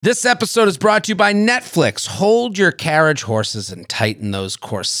This episode is brought to you by Netflix. Hold your carriage horses and tighten those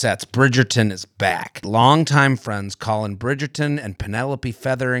corsets. Bridgerton is back. Longtime friends Colin Bridgerton and Penelope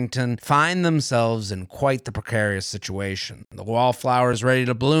Featherington find themselves in quite the precarious situation. The wallflower is ready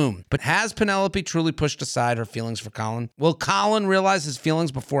to bloom. But has Penelope truly pushed aside her feelings for Colin? Will Colin realize his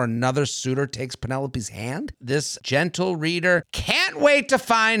feelings before another suitor takes Penelope's hand? This gentle reader can't wait to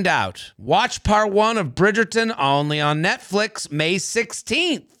find out. Watch part 1 of Bridgerton only on Netflix May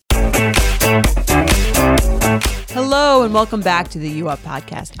 16th. Hello and welcome back to the U Up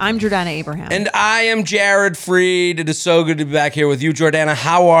podcast. I'm Jordana Abraham. And I am Jared Freed. It is so good to be back here with you, Jordana.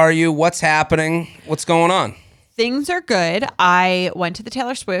 How are you? What's happening? What's going on? Things are good. I went to the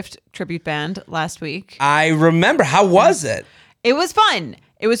Taylor Swift tribute band last week. I remember. How was it? It was fun.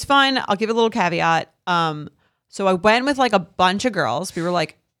 I'll give a little caveat. So I went with like a bunch of girls. We were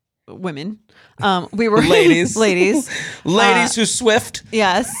like women. We were ladies. ladies Who Swift.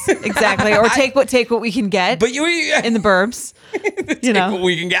 Yes, exactly. Or take what we can get. But you in the burbs. Take what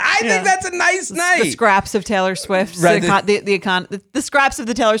we can get. I think that's a nice night. The scraps of Taylor Swift. Right, the scraps of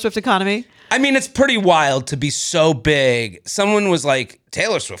the Taylor Swift economy. I mean, it's pretty wild to be so big. Someone was like,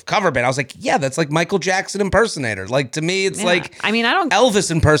 Taylor Swift cover band. I was like, yeah, that's like Michael Jackson impersonator. Like, to me, it's like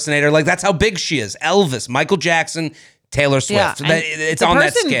Elvis impersonator. Like, that's how big she is. Elvis, Michael Jackson, Taylor Swift. Yeah, it's on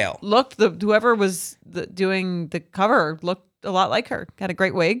that scale. Whoever was doing the cover looked a lot like her. Had a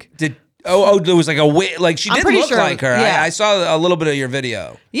great wig. There was like a wig. Like, she did look like her. Yeah. I saw a little bit of your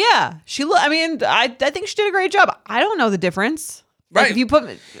video. Yeah, I think she did a great job. I don't know the difference. Right. Like if you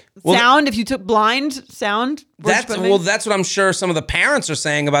put sound, if you took blind sound. That's what I'm sure some of the parents are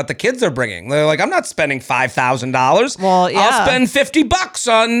saying about the kids they're bringing. They're like, I'm not spending $5,000. Well, yeah. I'll spend $50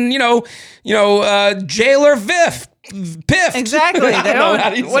 on, Jailer Piff. Exactly. They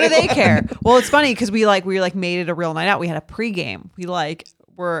don't. What do they care? Well, it's funny because we made it a real night out. We had a pregame. We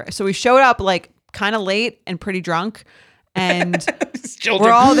showed up like kind of late and pretty drunk, and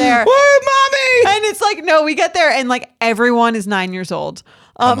we're all there. Whoa, mommy! And it's like, no, we get there and like everyone is 9 years old.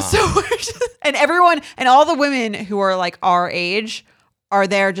 So we're just, and everyone and all the women who are like our age are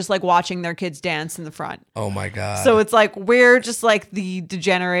there just like watching their kids dance in the front. Oh my God. So it's like we're just like the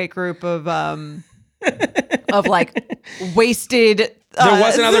degenerate group of like wasted. There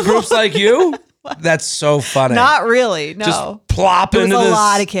wasn't other groups like you? That's so funny. Not really. No. Just plop into this. A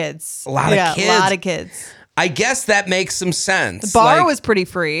lot of kids. A lot of kids. I guess that makes some sense. The bar was pretty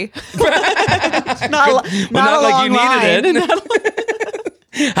free. not like you needed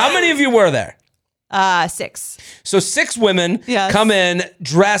it. How many of you were there? 6. So 6 women come in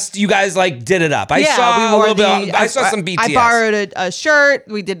dressed. You guys like did it up. I saw a little bit. I saw some BTS. I borrowed a shirt.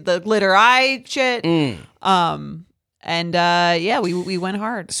 We did the glitter eye shit. We went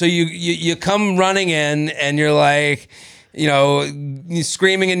hard. So you come running in and you're like, you're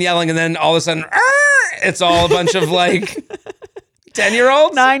screaming and yelling, and then all of a sudden, it's all a bunch of like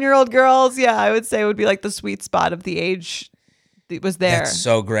 10-year-olds, 9-year-old girls. Yeah, I would say it would be like the sweet spot of the age. It was there. That's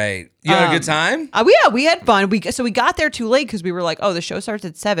so great. You had a good time? We had fun. We got there too late because we were like, oh, the show starts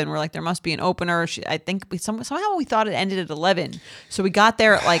at 7. We're like, there must be an opener. I think somehow we thought it ended at 11. So we got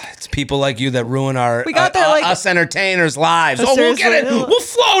there at like... It's people like you that ruin us entertainers' lives. We'll get it. We'll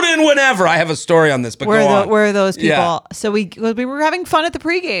float in whenever. I have a story on this, but go on. Where are those people? Yeah. So we were having fun at the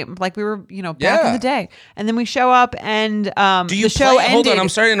pregame. Like we were, back in the day. And then we show up and the show ended. Hold on, I'm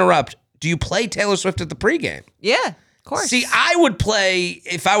sorry to interrupt. Do you play Taylor Swift at the pregame? Yeah. Of course. See, I would play,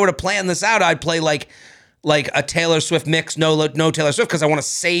 if I were to plan this out, I'd play like a Taylor Swift mix, no Taylor Swift, because I want to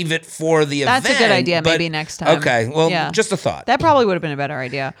save it for the event. That's a good idea. Maybe next time. Okay, well, just a thought. That probably would have been a better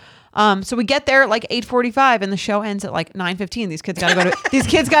idea. So we get there at like 8:45, and the show ends at like 9:15. These kids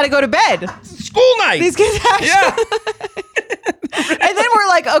gotta go to bed. School night. These kids actually. And then we're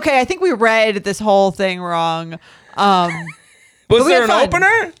like, okay, I think we read this whole thing wrong. Was there an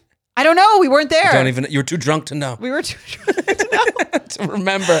opener? I don't know. We weren't there. You were too drunk to know. We were too drunk to know. To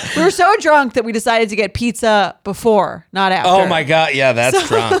remember. We were so drunk that we decided to get pizza before, not after. Oh my God. Yeah, that's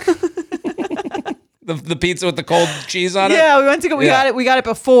drunk. The pizza with the cold cheese on it? Yeah, we went to go. We got it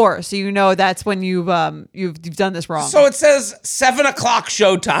before, so that's when you've done this wrong. So it says 7 o'clock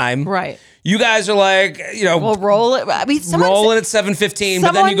showtime. Right. You guys are like, we'll roll it. I mean, roll it at 7:15,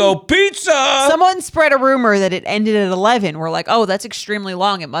 but then you go pizza. Someone spread a rumor that it ended at 11. We're like, oh, that's extremely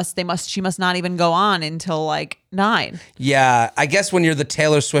long. She must not even go on until like 9. Yeah, I guess when you're the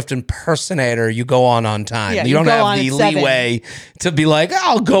Taylor Swift impersonator, you go on time. Yeah, you don't have the leeway to be like,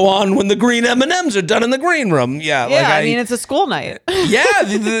 I'll go on when the green M&Ms are done in the green room. Yeah, I mean, it's a school night. Yeah,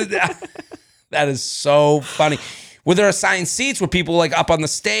 that is so funny. Were there assigned seats? Were people like up on the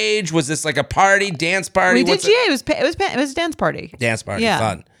stage? Was this like a party, dance party? We did. It was a dance party. Dance party, yeah.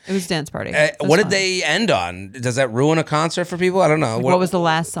 fun. It was a dance party. What did they end on? Does that ruin a concert for people? I don't know. Like, what was the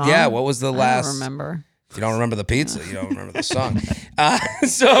last song? Yeah, what was the last? I don't remember. If you don't remember the pizza, you don't remember the song. I'm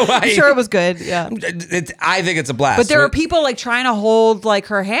sure it was good. Yeah. I think it's a blast. But there are people like trying to hold like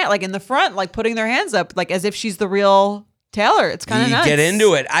her hand, like in the front, like putting their hands up, like as if she's the real Taylor. It's kind of nuts. Get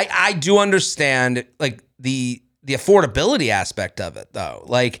into it. I do understand like the affordability aspect of it though.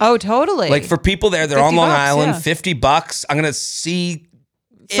 Like, oh, totally. Like for people there, they're on Long Island, yeah. $50. I'm gonna see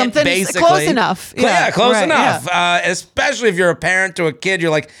something basically close enough. Yeah, close right, enough. Yeah. Especially if you're a parent to a kid,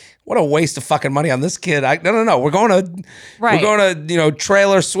 you're like, what a waste of fucking money on this kid. No. We're going to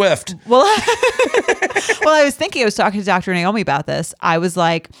Taylor Swift. Well, I was talking to Dr. Naomi about this. I was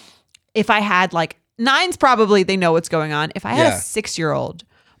like, if I had like 9's probably they know what's going on. If I had a 6-year-old,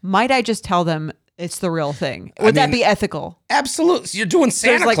 might I just tell them it's the real thing? Would that be ethical? Absolutely. So you're doing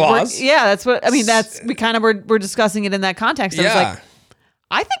Santa Claus. Yeah, that's what I mean. We kind of were discussing it in that context. I was like,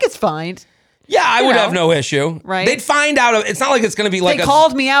 I think it's fine. Yeah, I would have no issue. Right. They'd find out. It's not like it's going to be like they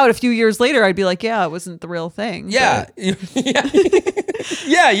called me out a few years later. I'd be like, yeah, it wasn't the real thing. Yeah.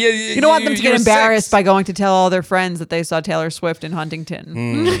 Yeah. You don't want them to get embarrassed by going to tell all their friends that they saw Taylor Swift in Huntington.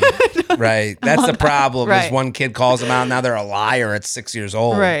 Right. That's the problem. Right. Is one kid calls them out. Now they're a liar at 6 years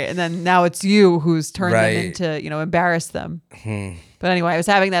old. Right. And then now it's you who's turned them into, embarrass them. But anyway, I was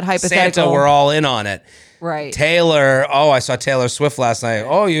having that hypothetical. Santa, we're all in on it. Right. Taylor. Oh, I saw Taylor Swift last night.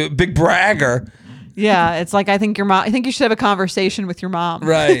 Oh, you big bragger. Yeah. It's like, I think you should have a conversation with your mom.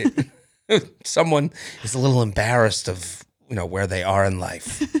 Right. Someone is a little embarrassed of, where they are in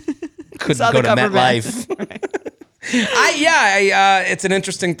life. Couldn't go to MetLife. It's an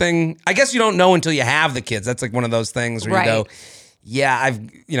interesting thing. I guess you don't know until you have the kids. That's like one of those things where you go,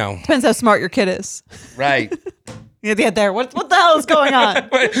 Depends how smart your kid is. Right. You get there. What the hell is going on?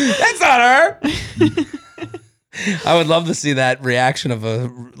 Wait, that's not her. I would love to see that reaction of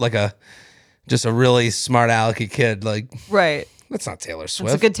just a really smart alecky kid. Like, right. That's not Taylor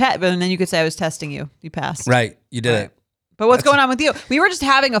Swift. It's a good test. But then you could say I was testing you. You passed. Right. You did it. But what's going on with you? We were just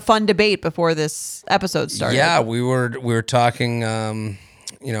having a fun debate before this episode started. Yeah, we were talking,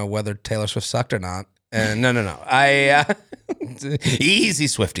 whether Taylor Swift sucked or not. And no. Easy,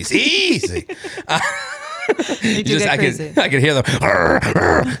 Swifties, easy. I could hear them.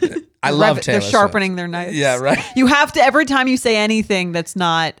 I love Taylor They're sharpening their knives. Yeah, right. You have to, every time you say anything that's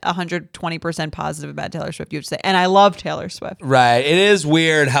not 120% positive about Taylor Swift, you have to say, and I love Taylor Swift. Right. It is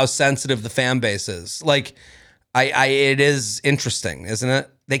weird how sensitive the fan base is. Like, it is interesting, isn't it?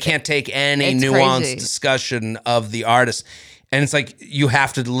 They can't take any nuanced discussion of the artist. And it's like, you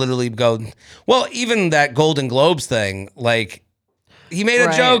have to literally go, well, even that Golden Globes thing, like, he made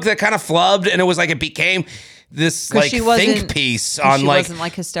a joke that kind of flubbed, and it was like, it became this like think piece on she like. She wasn't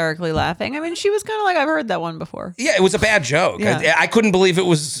like hysterically laughing. I mean, she was kind of like, I've heard that one before. Yeah, it was a bad joke. Yeah. I couldn't believe it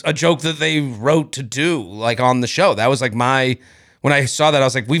was a joke that they wrote to do like on the show. That was like when I saw that, I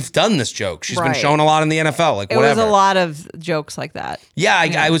was like, we've done this joke. She's been shown a lot in the NFL. Like, whatever. It was a lot of jokes like that. Yeah,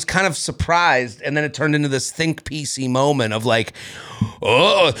 I was kind of surprised. And then it turned into this think piecey moment of like,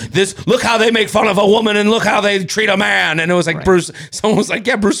 oh, look how they make fun of a woman and look how they treat a man. And it was like, someone was like,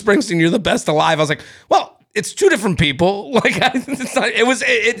 yeah, Bruce Springsteen, you're the best alive. I was like, well, it's two different people. Like,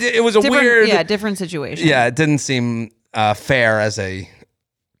 it was a weird. Yeah, different situation. Yeah, it didn't seem fair as a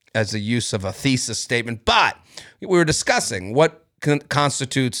use of a thesis statement. But we were discussing what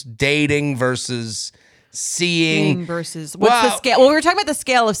constitutes dating versus seeing versus what's the scale. Well, we were talking about the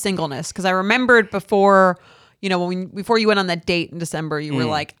scale of singleness because I remembered before, before you went on that date in December, you were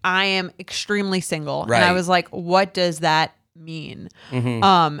like, I am extremely single. Right. And I was like, what does that mean?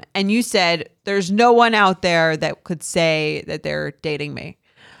 Mm-hmm. And you said there's no one out there that could say that they're dating me.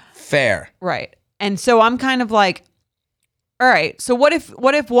 Fair. Right. And so I'm kind of like, all right. So what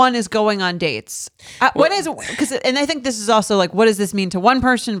if one is going on dates? And I think this is also like, what does this mean to one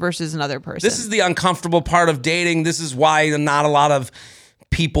person versus another person? This is the uncomfortable part of dating. This is why not a lot of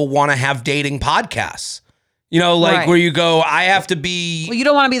people want to have dating podcasts. Where you go, I have to be. Well, you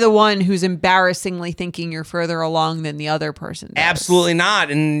don't want to be the one who's embarrassingly thinking you're further along than the other person does. Absolutely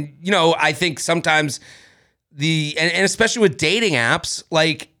not. And, I think sometimes and especially with dating apps,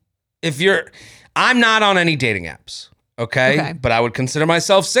 like I'm not on any dating apps. Okay. But I would consider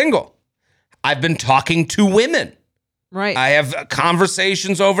myself single. I've been talking to women. Right. I have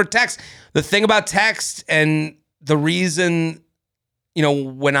conversations over text. The thing about text and the reason,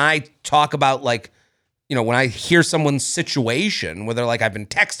 when I talk about like, when I hear someone's situation where they're like, I've been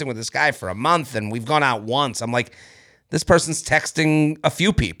texting with this guy for a month and we've gone out once. I'm like, this person's texting a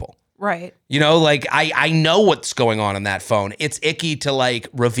few people. Right. You know, like I know what's going on in that phone. It's icky to like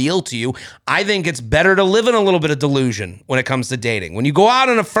reveal to you. I think it's better to live in a little bit of delusion when it comes to dating. When you go out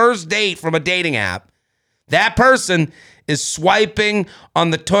on a first date from a dating app, that person is swiping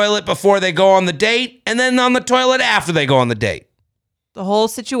on the toilet before they go on the date and then on the toilet after they go on the date. The whole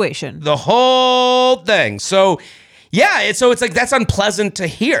situation. The whole thing. So, yeah, it's like that's unpleasant to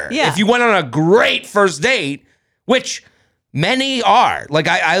hear. Yeah. If you went on a great first date, which many are. Like,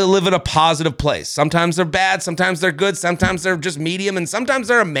 I live in a positive place. Sometimes they're bad, sometimes they're good, sometimes they're just medium, and sometimes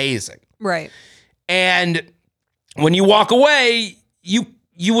they're amazing. Right. And when you walk away, you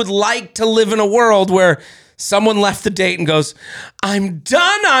would like to live in a world where someone left the date and goes, I'm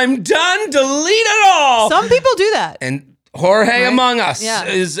done, delete it all. Some people do that. And Jorge Right. among us Yeah.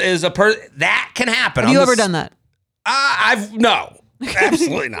 is a person that can happen. Have you ever done that? No,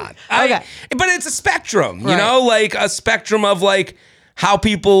 absolutely not. Okay. But it's a spectrum, you Right. know, like a spectrum of like how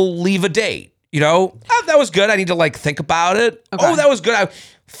people leave a date. You know, oh, that was good. I need to like think about it. Okay. Oh, that was good.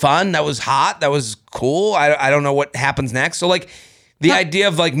 Fun. That was hot. That was cool. I don't know what happens next. So like the idea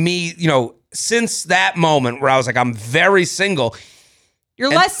of like me, you know, since that moment where I was like, I'm very single. You're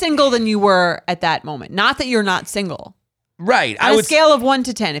less single than you were at that moment. Not that you're not single. Right. On a scale of 1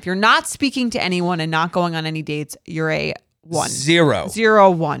 to 10, if you're not speaking to anyone and not going on any dates, you're a 1. 0.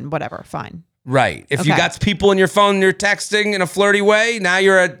 0, 1, whatever. Fine. Right. If you Okay. got people in your phone and you're texting in a flirty way, now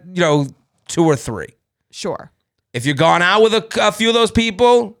you're at, 2 or 3. Sure. If you've gone out with a few of those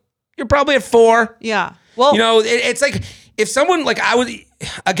people, you're probably at 4. Yeah. Well, It's like if someone like I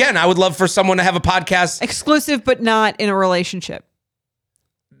would love for someone to have a podcast. exclusive, but not in a relationship.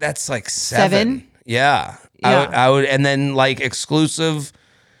 That's like 7. Yeah. Yeah. I would, and then like exclusive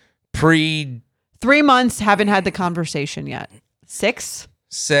 3 months, haven't had the conversation yet. 6?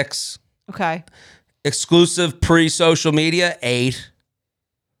 6. Okay. Exclusive pre-social media 8.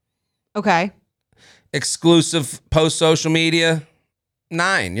 Okay. Exclusive post-social media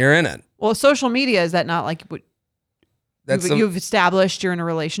 9. You're in it. Well, social media, is that not like what That's you've established you're in a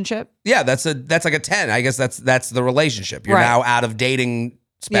relationship? Yeah, that's like a 10. I guess that's the relationship. You're Right. now out of dating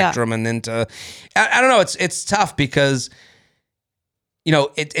spectrum and into I don't know, it's tough because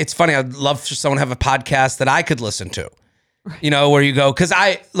it's funny. I'd love for someone to have a podcast that I could listen to. Where you go, because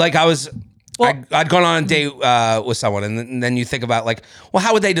I'd gone on a date with someone and then you think about like, well,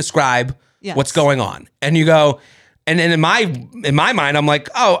 how would they describe Yes. what's going on? And you go, and then in my mind, I'm like,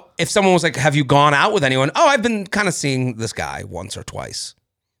 oh, if someone was like, have you gone out with anyone? Oh, I've been kind of seeing this guy once or twice.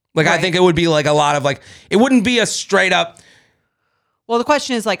 Like, I Right. think it would be like a lot of like, it wouldn't be a straight up. Well, the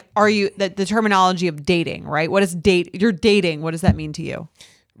question is like, are you the terminology of dating, right? What is date? You're dating. What does that mean to you?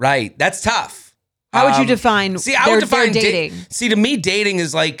 Right. That's tough. How would you define I would define their dating? To me, dating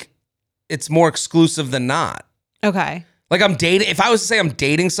is like, it's more exclusive than not. Okay. Like I'm dating. If I was to say I'm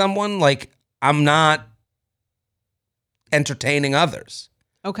dating someone, like I'm not entertaining others.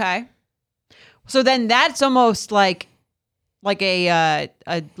 Okay. So then that's almost like a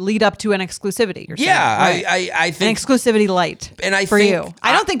lead up to an exclusivity. You're saying, Yeah, right? I An think. exclusivity light And I for think, you.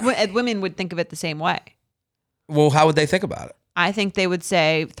 I don't think women would think of it the same way. Well, how would they think about it? I think they would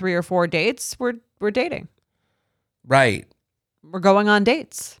say 3 or 4 dates. We're dating. Right. We're going on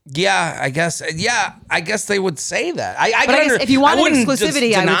dates. Yeah, I guess. Yeah, I guess they would say that. But I guess if you wanted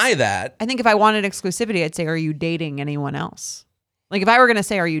exclusivity, I would deny that. I think if I wanted exclusivity, I'd say, are you dating anyone else? Like if I were going to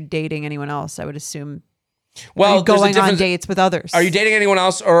say, are you dating anyone else? I would assume, Well, are you there's a going on difference- dates with others? Are you dating anyone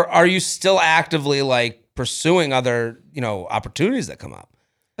else, or are you still actively like pursuing other, opportunities that come up?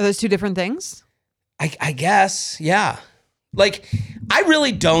 Are those two different things? I guess, yeah. Like, I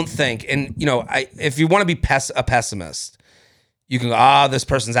really don't think, and if you want to be a pessimist, you can go, this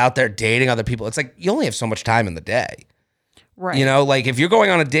person's out there dating other people. It's like you only have so much time in the day. Right. Like if you're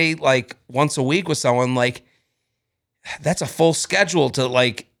going on a date like once a week with someone, like that's a full schedule to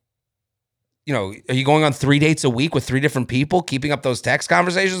like, are you going on 3 dates a week with 3 different people, keeping up those text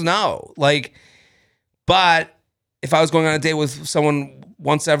conversations? No. Like, but if I was going on a date with someone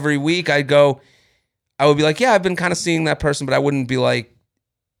once every week, I would be like, yeah, I've been kind of seeing that person, but I wouldn't be like,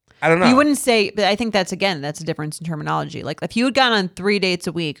 I don't know. You wouldn't say, but I think that's a difference in terminology. Like if you had gone on 3 dates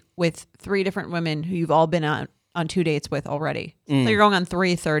a week with 3 different women who you've all been on 2 dates with already. So you're going on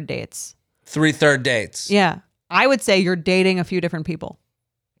 3 third dates. 3 third dates. Yeah. I would say you're dating a few different people.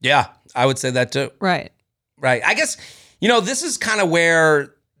 Yeah, I would say that too. Right. Right. I guess, this is kind of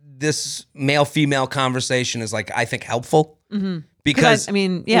where this male-female conversation is like, I think helpful. Mm-hmm. Because, I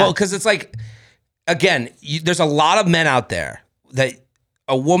mean, yeah. Well, because it's like, again, there's a lot of men out there that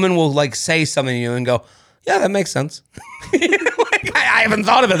a woman will like say something to you and go, yeah, that makes sense. I haven't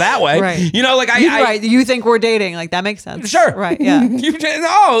thought of it that way. Right. You know, like right. You think we're dating. Like that makes sense. Sure. Right. Yeah. And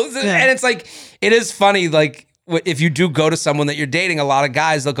it's like, it is funny. Like if you do go to someone that you're dating, a lot of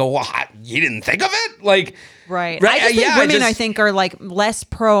guys, they'll go, well, you didn't think of it? Like, right. I just think women, I think, are like less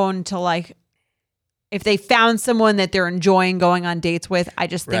prone to like, if they found someone that they're enjoying going on dates with, I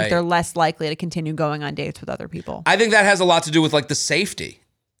just think they're less likely to continue going on dates with other people. I think that has a lot to do with like the safety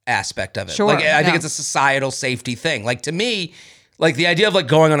aspect of it. Sure. Like I think it's a societal safety thing. Like to me, like the idea of like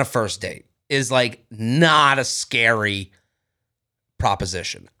going on a first date is like not a scary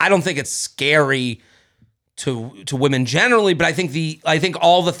proposition. I don't think it's scary to women generally, but I think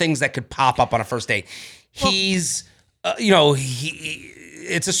all the things that could pop up on a first date. He's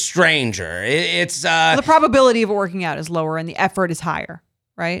it's a stranger. The probability of it working out is lower and the effort is higher,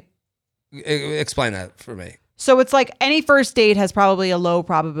 right? Explain that for me. So it's like any first date has probably a low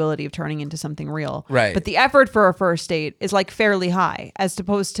probability of turning into something real. Right. But the effort for a first date is like fairly high as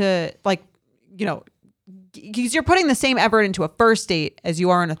opposed to like, because you're putting the same effort into a first date as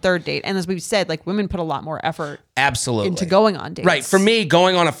you are on a third date. And as we've said, like women put a lot more effort absolutely into going on dates. Right. For me,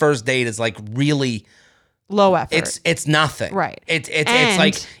 going on a first date is like really low effort. It's nothing. Right. It's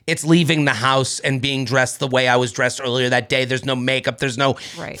like it's leaving the house and being dressed the way I was dressed earlier that day. There's no makeup. There's no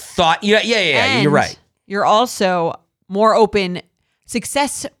thought. Yeah. And you're right. You're also more open.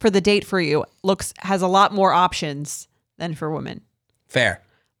 Success for the date for you has a lot more options than for women. Fair.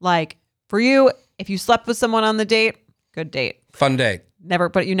 Like for you, if you slept with someone on the date, good date. Fun date.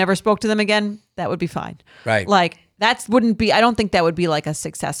 But you never spoke to them again, that would be fine. Right. Like I don't think that would be like a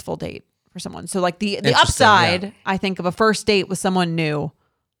successful date for someone. So like the upside, I think, of a first date with someone new,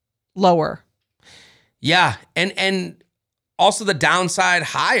 lower. Yeah. And also the downside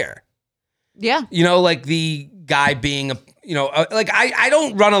higher. Yeah. Like the guy being like I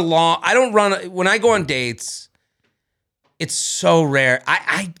don't run when I go on dates, it's so rare.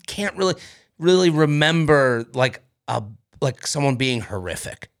 I can't really remember like someone being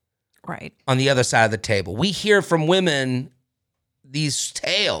horrific. Right. On the other side of the table. We hear from women these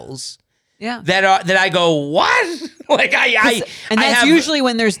tales that I go, what? Like that's usually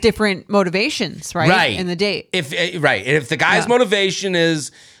when there's different motivations, right? Right. In the date. If the guy's motivation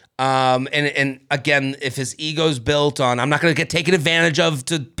is and again, if his ego's built on, I'm not going to get taken advantage of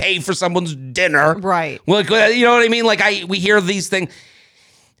to pay for someone's dinner. Right. Well, you know what I mean? Like we hear these things.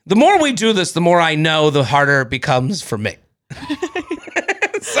 The more we do this, the more I know, the harder it becomes for me.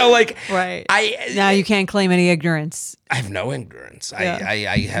 So like, right. Now you can't claim any ignorance. I have no ignorance. Yeah.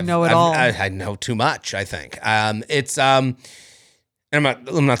 I have know it all. I know too much, I think. It's I'm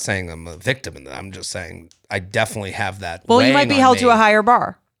not saying I'm a victim in that. I'm just saying I definitely have that. Well, you might be held to a higher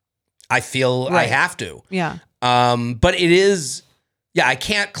bar. I feel I have to. Yeah. But it is, I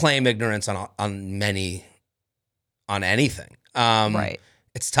can't claim ignorance on anything. Right.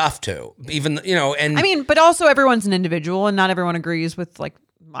 It's tough to, even, and I mean, but also everyone's an individual and not everyone agrees with like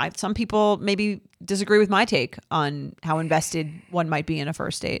some people maybe disagree with my take on how invested one might be in a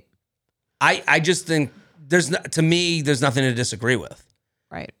first date. I just think there's nothing to disagree with.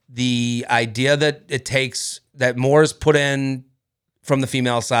 Right. The idea that that more is put in from the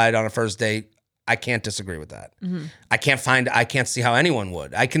female side on a first date, I can't disagree with that. Mm-hmm. I can't see how anyone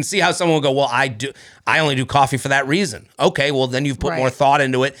would. I can see how someone would go, well, I only do coffee for that reason. Okay, well, then you've put more thought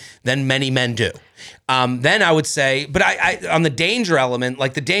into it than many men do. Then I would say, but I on the danger element,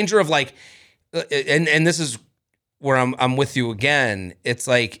 like the danger of like, and this is where I'm with you again. It's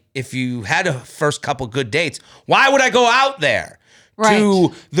like, if you had a first couple good dates, why would I go out there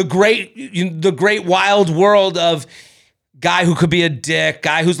to the great wild world of guy who could be a dick,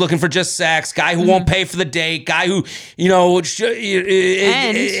 guy who's looking for just sex, guy who won't pay for the date, guy who,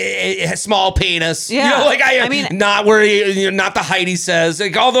 small penis. Yeah. I mean, not where not the height he says.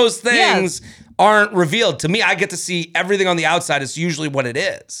 Like all those things aren't revealed. To me, I get to see everything on the outside is usually what it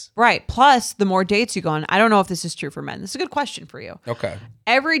is. Right. Plus, the more dates you go on, I don't know if this is true for men. This is a good question for you. Okay.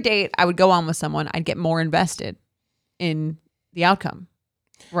 Every date I would go on with someone, I'd get more invested in the outcome.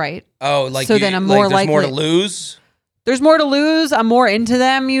 Right. Oh, like so then I'm more there's likely more to lose. There's more to lose. I'm more into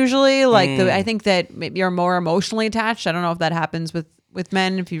them usually. Like I think that maybe you're more emotionally attached. I don't know if that happens with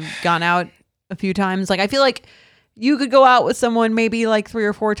men if you've gone out a few times. Like I feel like you could go out with someone maybe like 3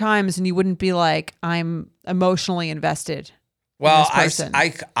 or 4 times and you wouldn't be like, I'm emotionally invested. Well,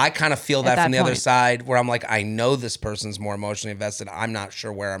 I kind of feel that from the other side where I'm like, I know this person's more emotionally invested. I'm not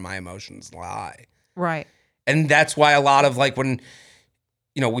sure where my emotions lie. Right. And that's why a lot of like when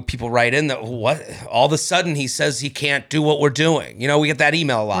people write in that all of a sudden he says he can't do what we're doing. We get that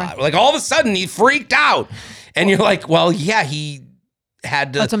email a lot. Right. Like all of a sudden he freaked out. And you're like, well, yeah,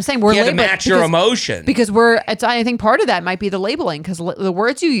 had to. That's what I'm saying. He had to match your emotion. Because I think part of that might be the labeling, because the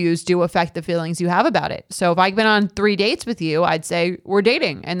words you use do affect the feelings you have about it. So if I've been on 3 dates with you, I'd say we're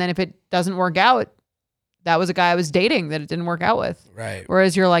dating. And then if it doesn't work out, that was a guy I was dating that it didn't work out with. Right.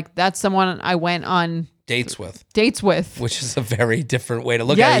 Whereas you're like, that's someone I went on dates with. Which is a very different way to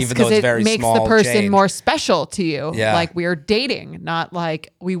look at it, even though it's very small. Yes, because it makes the person change. more special to you. Yeah. Like we are dating, not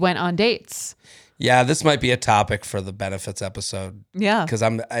like we went on dates. Yeah, this might be a topic for the benefits episode. Yeah. Because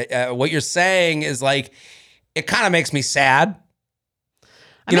what you're saying is like, it kind of makes me sad.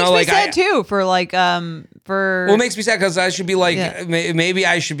 It makes me sad too well, it makes me sad because I should be like, maybe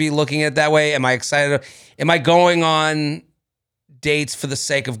I should be looking at it that way. Am I excited? Am I going on dates for the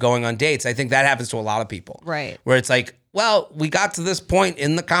sake of going on dates? I think that happens to a lot of people. Right. Where it's like, well, we got to this point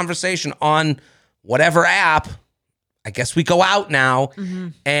in the conversation on whatever app. I guess we go out now. Mm-hmm.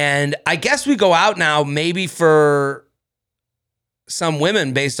 And I guess we go out now maybe for some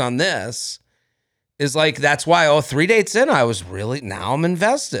women based on this is like, that's why, 3 dates in, now I'm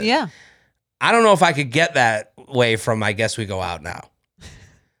invested. Yeah. I don't know if I could get that way from I guess we go out now.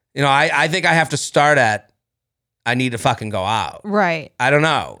 I think I have to start at I need to fucking go out. Right. I don't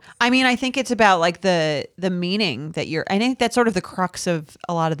know. I mean, I think it's about like the meaning that I think that's sort of the crux of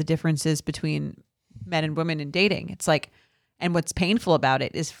a lot of the differences between men and women in dating. It's like, and what's painful about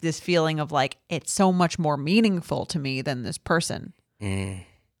it is this feeling of like, it's so much more meaningful to me than this person.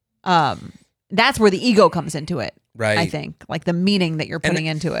 That's where the ego comes into it. Right. I think like the meaning that you're putting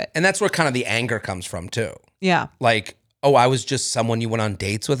into it. And that's where kind of the anger comes from too. Yeah. Like, oh, I was just someone you went on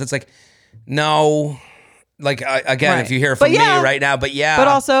dates with. It's like, no, like again, Right. if you hear from me right now, but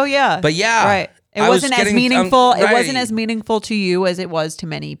also, right. It wasn't as meaningful. It wasn't as meaningful to you as it was to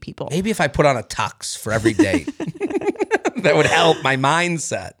many people. Maybe if I put on a tux for every date, that would help my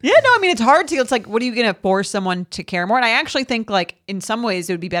mindset. Yeah, no, I mean, it's hard to, it's like, what are you going to force someone to care more? And I actually think like in some ways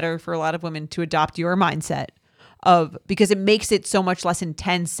it would be better for a lot of women to adopt your mindset because it makes it so much less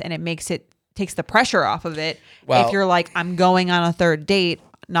intense and takes the pressure off of it. Well, if you're like, I'm going on a 3rd date,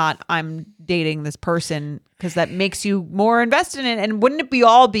 not I'm dating this person, because that makes you more invested in it. And wouldn't we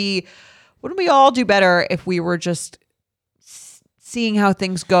all do better if we were just seeing how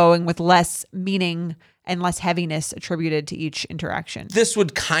things going with less meaning and less heaviness attributed to each interaction? This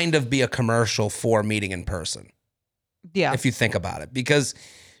would kind of be a commercial for meeting in person. Yeah. If you think about it, because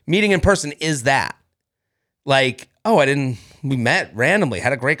meeting in person is that. Like, we met randomly,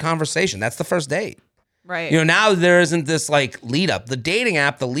 had a great conversation. That's the first date. Right. Now there isn't this like lead up. The dating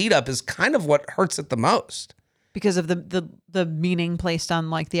app, the lead up is kind of what hurts it the most. Because of the meaning placed on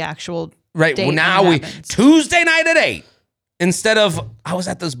like the actual right. date. Well, now Tuesday night at 8. Instead of I was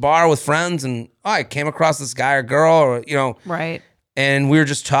at this bar with friends and I came across this guy or girl or right. And we were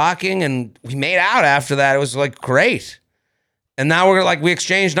just talking and we made out after that. It was like great. And now we're like we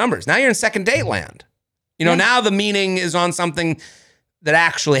exchanged numbers. Now you're in second date land. Now the meaning is on something that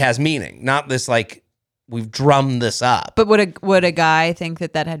actually has meaning, not this like we've drummed this up. But would a guy think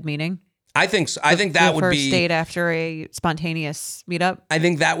that had meaning? I think so. I think that would be first date after a spontaneous meetup. I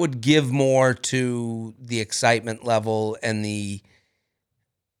think that would give more to the excitement level and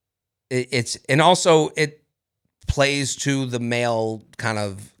and also it plays to the male kind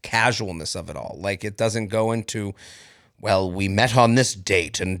of casualness of it all. Like it doesn't go into, well, we met on this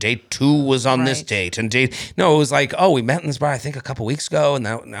date and date 2 was on this date and no, it was like, oh, we met in this bar I think a couple weeks ago and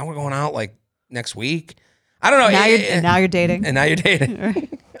now we're going out like next week. I don't know. Now you're dating. And now you're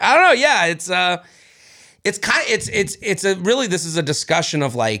dating. I don't know. Yeah, it's really this is a discussion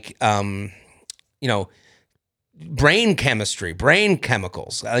of like brain chemistry, brain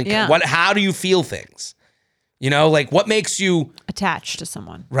chemicals. Like how do you feel things? Like what makes you attached to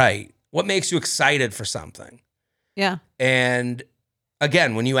someone? Right. What makes you excited for something? Yeah. And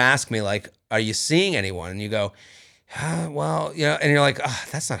again, when you ask me like, are you seeing anyone? And you go, well, and you're like, oh,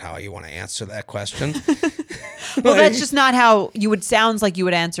 that's not how you want to answer that question. Well, that's just not how sounds like you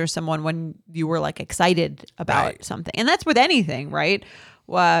would answer someone when you were like excited about something. And that's with anything, right?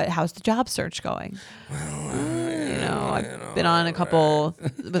 How's the job search going? Well, I've been on a couple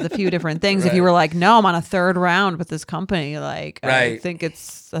with a few different things. If you were like, no, I'm on a 3rd round with this company, like I think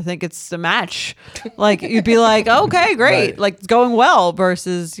it's a match. Like you'd be like, okay, great. Like it's going well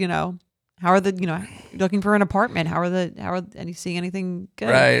versus, how are the, looking for an apartment? How are you seeing anything good?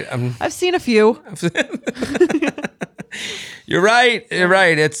 Right. I've seen a few. You're right. But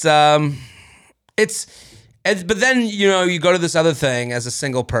then, you go to this other thing as a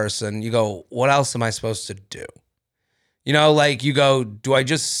single person, you go, what else am I supposed to do? Like you go, do I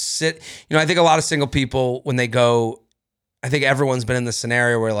just sit? I think a lot of single people when they go, I think everyone's been in the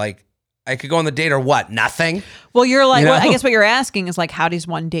scenario where like, I could go on the date or what? Nothing. Well, you're like, well, I guess what you're asking is like, how does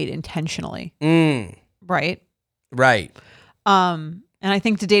one date intentionally? Right. Right. And I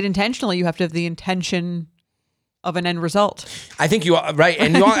think to date intentionally, you have to have the intention of an end result. I think you right,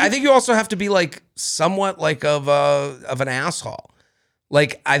 and I think you also have to be like somewhat like of an asshole.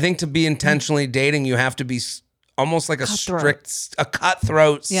 Like I think to be intentionally dating, you have to be almost like a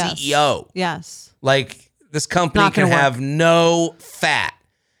cutthroat CEO. Yes. Like this company can have no fat.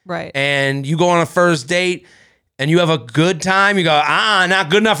 Right. And you go on a first date and you have a good time. You go, not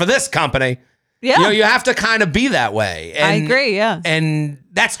good enough for this company. Yeah. You have to kind of be that way. And, I agree. Yeah. And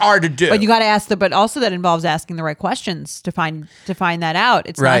that's hard to do. But you got to ask but also that involves asking the right questions to find that out.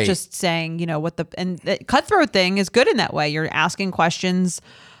 It's not just saying, what the cutthroat thing is good in that way. You're asking questions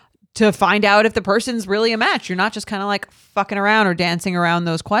to find out if the person's really a match. You're not just kind of like fucking around or dancing around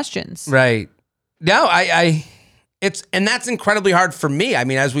those questions. Right. No, and that's incredibly hard for me. I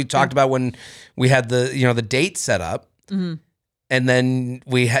mean, as we talked about when we had the date set up, and then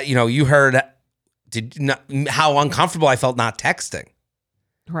we had, you heard how uncomfortable I felt not texting.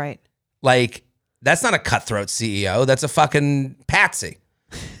 Right. Like that's not a cutthroat CEO. That's a fucking patsy.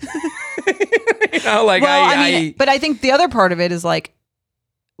 But I think the other part of it is like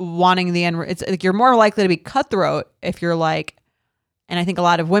wanting the end. It's like you're more likely to be cutthroat if you're like. And I think a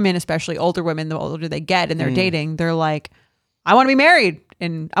lot of women, especially older women, the older they get and they're dating, they're like, I want to be married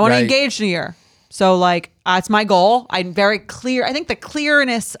and I want to be engaged in a year. So like, it's my goal. I'm very clear. I think the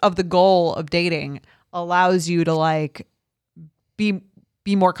clearness of the goal of dating allows you to like be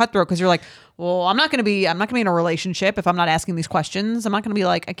more cutthroat because you're like, well, I'm not going to be in a relationship if I'm not asking these questions. I'm not going to be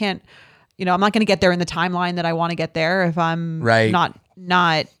like, I can't, I'm not going to get there in the timeline that I want to get there if I'm not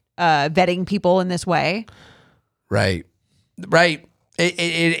vetting people in this way. Right. Right.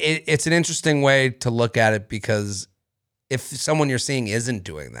 It's an interesting way to look at it because if someone you're seeing isn't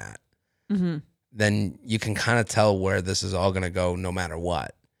doing that, then you can kind of tell where this is all going to go no matter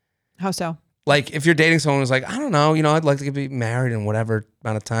what. How so? Like if you're dating someone who's like, I don't know, I'd like to be married in whatever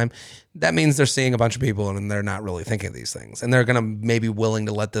amount of time. That means they're seeing a bunch of people and they're not really thinking these things. And they're going to maybe willing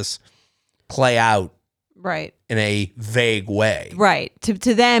to let this play out. Right. In a vague way. Right.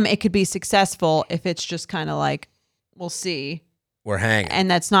 To them, it could be successful if it's just kind of like, we'll see. We're hanging.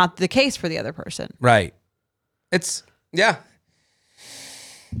 And that's not the case for the other person. Right. Yeah.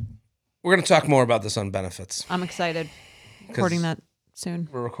 We're going to talk more about this on benefits. I'm excited. Recording that soon.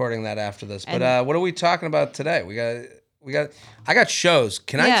 We're recording that after this. But what are we talking about today? I got shows.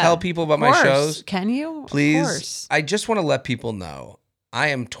 Can I tell people about my shows? Can you? Please. Of course. I just want to let people know I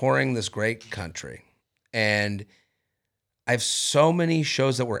am touring this great country and I have so many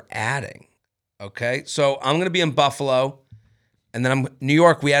shows that we're adding. Okay. So I'm going to be in Buffalo. And then New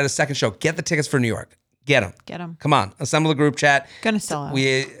York, we added a second show. Get the tickets for New York. Get them. Come on. Assemble the group chat. Gonna sell out.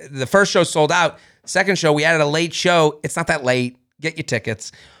 The first show sold out. Second show, we added a late show. It's not that late. Get your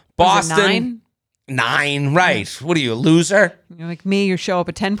tickets. Boston. 9, right. What are you, a loser? You're like me. You show up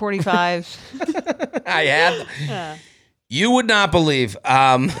at 10:45. I had. You would not believe.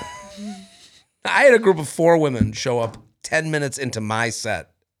 I had a group of 4 women show up 10 minutes into my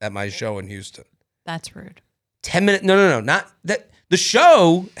set at my show in Houston. That's rude. 10 minutes. No. Not that. The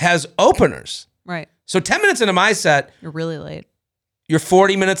show has openers. Right. So 10 minutes into my set. You're really late. You're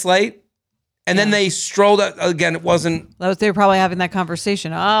 40 minutes late. And then they strolled out. Again, it wasn't. They were probably having that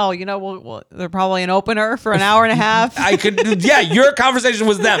conversation. Oh, they're probably an opener for an hour and a half. Your conversation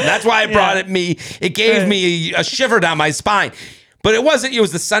was them. That's why I brought it me. It gave me a shiver down my spine. But it wasn't. It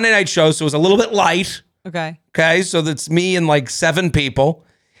was the Sunday night show, so it was a little bit light. Okay. So that's me and like 7 people.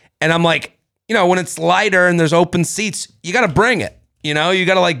 And I'm like, when it's lighter and there's open seats, you got to bring it. You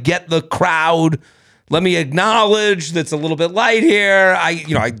got to like get the crowd. Let me acknowledge that's a little bit light here.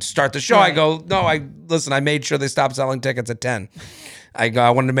 I start the show. Right. I go, no, I made sure they stopped selling tickets at 10. I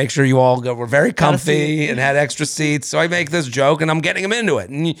wanted to make sure you all were very comfy and had extra seats. So I make this joke and I'm getting them into it.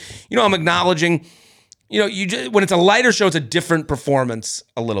 And, I'm acknowledging, when it's a lighter show, it's a different performance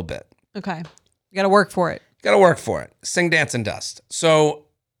a little bit. Okay. You got to work for it. Sing, dance, and dust. So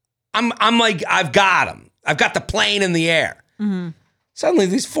I'm like, I've got them. I've got the plane in the air. Mm-hmm. Suddenly,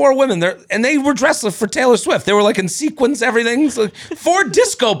 these 4 women, they were dressed for Taylor Swift. They were like in sequins, everything. So 4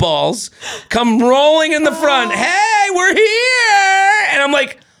 disco balls come rolling in the front. Hey, we're here. And I'm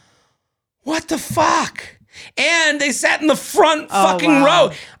like, what the fuck? And they sat in the front fucking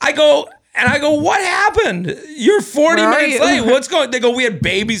row. I go, what happened? You're 40 minutes late. What's going on? They go, we had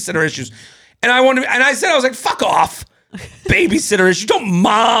babysitter issues. And I was like, fuck off. Babysitter issues. Don't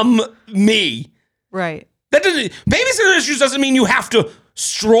mom me. Right. Babysitter issues doesn't mean you have to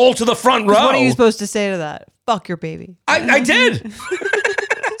stroll to the front row. What are you supposed to say to that? Fuck your baby. I did.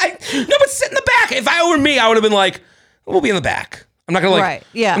 No, but sit in the back. If I were me, I would have been like, we'll be in the back. I'm not gonna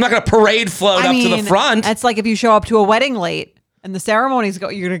I'm not gonna parade float up to the front. It's like if you show up to a wedding late and the ceremony's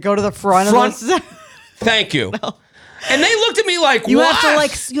you're gonna go to the front. Thank you. No. And they looked at me like, you what?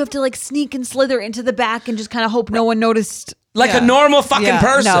 have to sneak and slither into the back and just kind of hope no one noticed. Like a normal fucking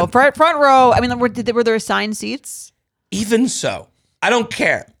person. No, front row. I mean, were there assigned seats? Even so, I don't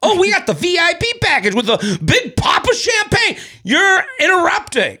care. Oh, we got the VIP package with a big pop of champagne. You're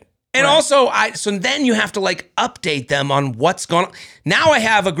interrupting. And also, so then you have to update them on what's going on. Now I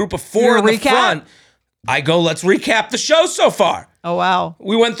have a group of 4 in the front. I go, let's recap the show so far. Oh, wow.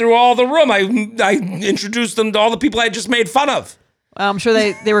 We went through all the room. I introduced them to all the people I just made fun of. Well, I'm sure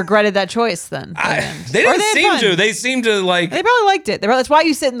they regretted that choice then. They didn't seem to. They seemed to They probably liked it. That's why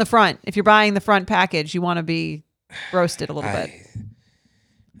you sit in the front. If you're buying the front package, you want to be roasted a little bit.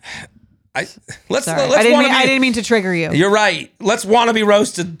 I didn't mean to trigger you. You're right. Let's want to be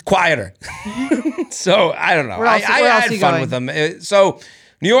roasted quieter. So I don't know. I had fun with them. So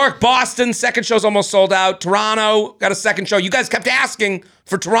New York, Boston, second show's almost sold out. Toronto got a second show. You guys kept asking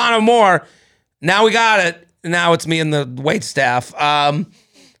for Toronto more. Now we got it. Now it's me and the wait staff.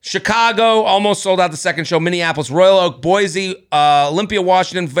 Chicago almost sold out the second show. Minneapolis, Royal Oak, Boise, Olympia,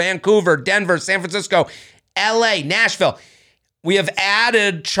 Washington, Vancouver, Denver, San Francisco, LA, Nashville. We have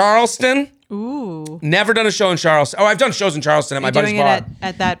added Charleston. Ooh. Never done a show in Charleston. Oh, I've done shows in Charleston at my buddy's bar. Doing it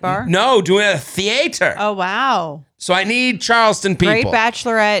at that bar? No, doing it at a theater. Oh, wow. So I need Charleston people. Great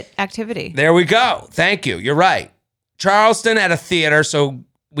bachelorette activity. There we go. Thank you. You're right. Charleston at a theater, so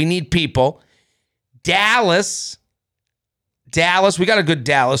we need people. Dallas, we got a good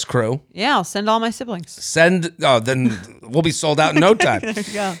Dallas crew. Yeah, I'll send all my siblings. Then we'll be sold out in no time. There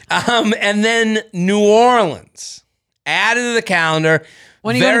you go. And then New Orleans. Added to the calendar.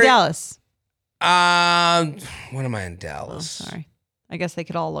 When are you going to Dallas? When am I in Dallas? Oh, sorry. I guess they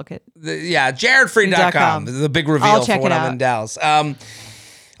could all look at... jaredfreed.com. The big reveal for when I'm in Dallas.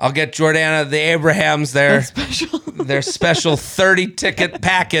 I'll get Jordana, the Abrahams, their special 30-ticket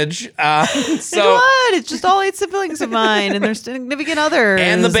package. So what? It's just all 8 siblings of mine and their significant others.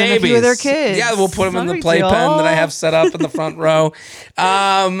 And the babies. And a few of their kids. Yeah, we'll put them in the playpen that I have set up in the front row.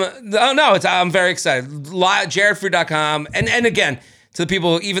 I'm very excited. jaredfreed.com. And again, to the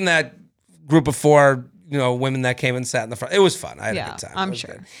people, even that group of 4, women that came and sat in the front, it was fun. I had a good time. I'm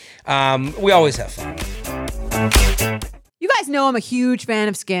sure. We always have fun. You guys know I'm a huge fan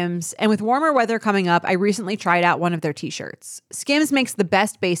of Skims, and with warmer weather coming up, I recently tried out one of their t-shirts. Skims makes the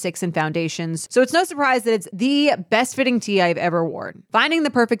best basics and foundations, so it's no surprise that it's the best fitting tee I've ever worn. Finding the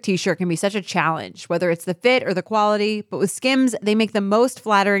perfect t-shirt can be such a challenge, whether it's the fit or the quality, but with Skims, they make the most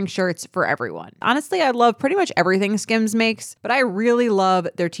flattering shirts for everyone. Honestly, I love pretty much everything Skims makes, but I really love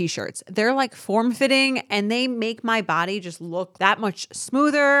their t-shirts. They're form-fitting, and they make my body just look that much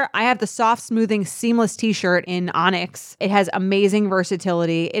smoother. I have the soft, smoothing, seamless t-shirt in Onyx. It has amazing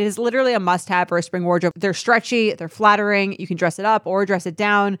versatility. It is literally a must-have for a spring wardrobe. They're stretchy, they're flattering, you can dress it up or dress it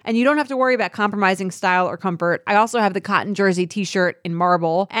down, and you don't have to worry about compromising style or comfort. I also have the cotton jersey t-shirt in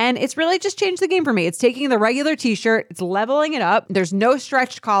marble, and it's really just changed the game for me. It's taking the regular t-shirt, it's leveling it up, there's no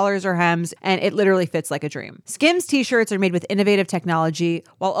stretched collars or hems, and it literally fits like a dream. Skims t-shirts are made with innovative technology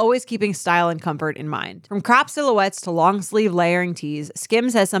while always keeping style and comfort in mind. From crop silhouettes to long sleeve layering tees,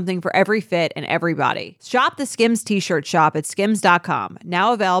 Skims has something for every fit and every body. Shop the Skims t-shirt shop at skims.com,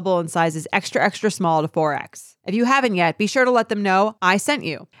 now available in sizes extra, extra small to 4X. If you haven't yet, be sure to let them know I sent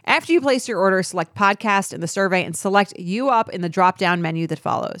you. After you place your order, select podcast in the survey and select You Up in the drop-down menu that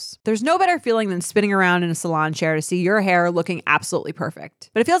follows. There's no better feeling than spinning around in a salon chair to see your hair looking absolutely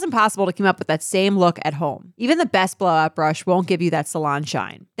perfect. But it feels impossible to come up with that same look at home. Even the best blowout brush won't give you that salon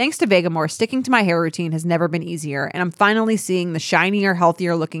shine. Thanks to Vegamore, sticking to my hair routine has never been easier, and I'm finally seeing the shinier,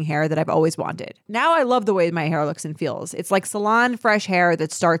 healthier looking hair that I've always wanted. Now I love the way my hair looks and feels. It's like salon fresh hair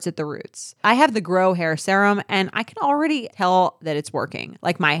that starts at the roots. I have the Grow Hair Serum, and I can already tell that it's working.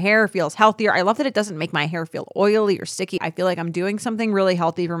 My hair feels healthier. I love that it doesn't make my hair feel oily or sticky. I feel like I'm doing something really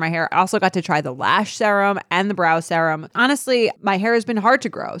healthy for my hair. I also got to try the lash serum and the brow serum. Honestly, my hair has been hard to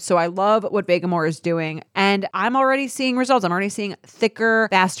grow, so I love what Vegamore is doing, and I'm already seeing results. I'm already seeing thicker,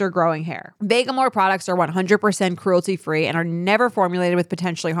 faster growing hair. Vegamore products are 100% cruelty-free and are never formulated with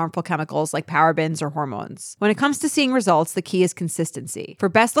potentially harmful chemicals like parabens or hormones. When it comes to seeing results, the key is consistency. For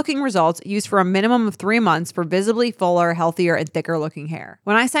best-looking results, use for a minimum of 3 months for visibly fuller, healthier, and thicker-looking hair.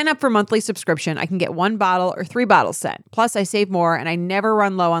 When I sign up for monthly subscription, I can get 1 bottle or 3 bottles sent. Plus, I save more, and I never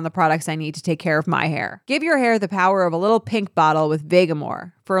run low on the products I need to take care of my hair. Give your hair the power of a little pink bottle with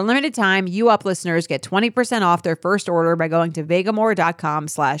Vegamore. For a limited time, You Up listeners get 20% off their first order by going to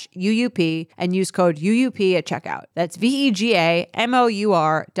vegamore.com/UUP and use code UUP at checkout. That's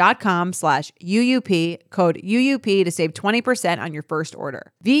vegamore.com/UUP, code UUP to save 20% on your first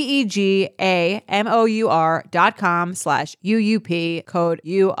order. vegamore.com/UUP, code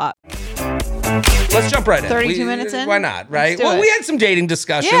UUP. Let's jump right in. 32 minutes in? Why not, right? Let's do it. We had some dating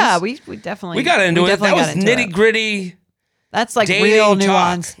discussions. Yeah, we definitely We got into it. That was into it. nitty-gritty. That's like dating real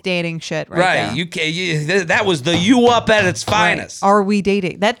talk. nuanced dating shit right there. That was the You Up at its finest. Right. Are we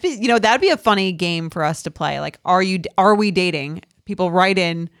dating? That'd be a funny game for us to play. Like, are we dating? People write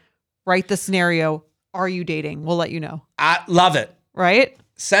the scenario. Are you dating? We'll let you know. I love it. Right?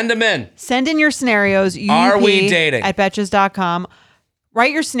 Send them in. Send in your scenarios. Are we dating? At Betches.com.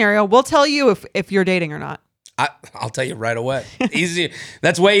 Write your scenario. We'll tell you if you're dating or not. I'll tell you right away. Easy.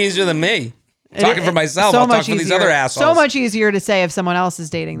 That's way easier than me. Talking for myself. I'll talk for these other assholes. So much easier to say if someone else is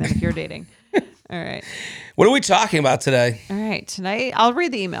dating than if you're dating. All right. What are we talking about today? All right. Tonight, I'll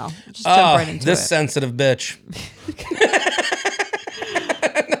read the email. Just jump right into this it. sensitive bitch.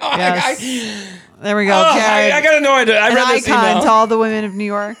 There we go. I got annoyed. I read this icon email. to all the women of New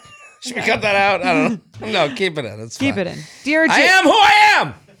York. Should we cut that out? I don't know. No, keep it in. It's fine. Keep it in. Dear I am who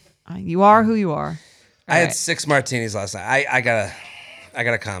I am. You are who you are. I had 6 martinis last night. I gotta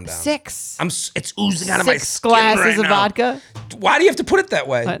calm down. 6. It's oozing out of my 6 skin glasses right of now. vodka. Why do you have to put it that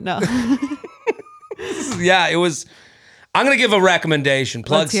way? No. Yeah, it was. I'm gonna give a recommendation.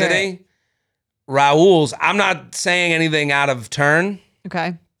 Plug Let's hear City, Raoul's. I'm not saying anything out of turn.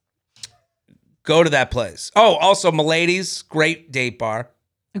 Okay. Go to that place. Oh, also Milady's, great date bar.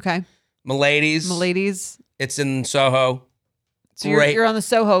 Okay. Milady's. It's in Soho. So you're on the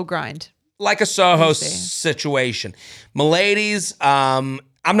Soho grind. Like a Soho situation. Milady's, I'm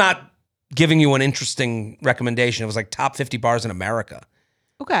not giving you an interesting recommendation. It was like top 50 bars in America.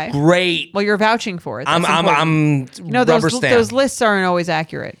 Okay. Great. Well, you're vouching for it. That's I'm rubber stamp. Those lists aren't always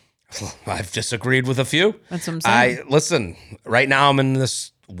accurate. I've disagreed with a few. That's what I'm saying. Listen, right now I'm in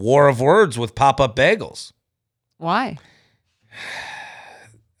this war of words with Pop-Up Bagels. Why?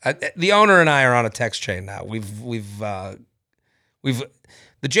 The owner and I are on a text chain now. We've the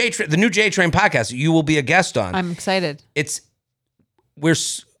new J Train podcast. You will be a guest on. I'm excited. It's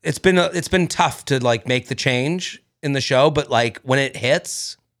been tough to like make the change in the show, but like when it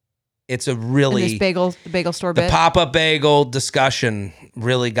hits, it's a really the bagel store bit. The Pop-Up Bagel discussion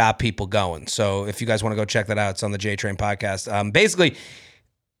really got people going. So if you guys want to go check that out, it's on the J Train podcast. Basically,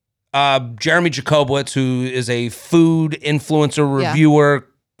 Jeremy Jacobowitz, who is a food influencer reviewer,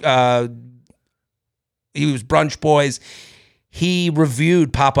 he was Brunch Boys. He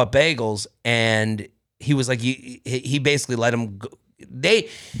reviewed Pop-Up Bagels, and he was like, he basically let them go.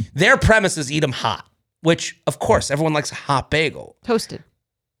 Their premise is eat them hot, which of course everyone likes a hot bagel. Toasted.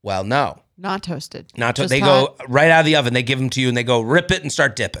 Well, no. Not toasted. They go right out of the oven. They give them to you, and they go rip it and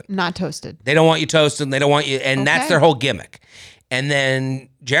start dipping. Not toasted. They don't want you toasted. And they don't want you, and that's their whole gimmick. And then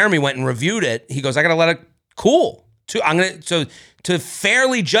Jeremy went and reviewed it. He goes, I gotta let it cool. To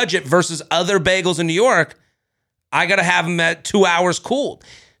fairly judge it versus other bagels in New York, I gotta have them at 2 hours cooled.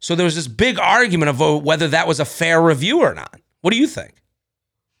 So there was this big argument of whether that was a fair review or not. What do you think?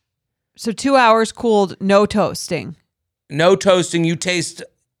 So 2 hours cooled, no toasting. No toasting. You taste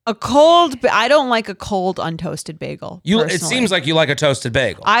a cold. I don't like a cold untoasted bagel. It seems like you like a toasted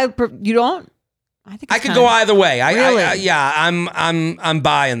bagel. You don't. I think I could go either way. Really? I'm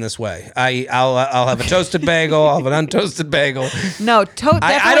buying this way. I'll have a toasted bagel. I'll have an untoasted bagel. No,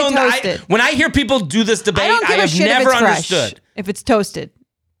 definitely toasted. When I hear people do this debate, I have never understood if it's toasted.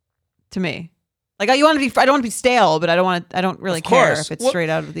 To me, like I don't want to be stale, but I don't really care if it's straight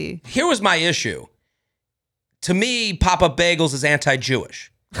out of the. Here was my issue. To me, Pop-Up Bagels is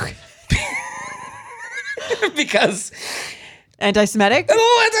anti-Jewish because. Anti-Semitic? A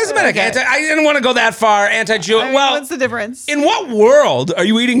little anti-Semitic. Okay. I didn't want to go that far. Anti-Jewish. What's the difference? In what world are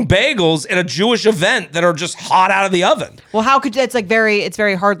you eating bagels at a Jewish event that are just hot out of the oven? Well, how could it's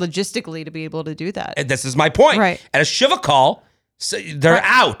very hard logistically to be able to do that. And this is my point. Right. At a Shiva call, they're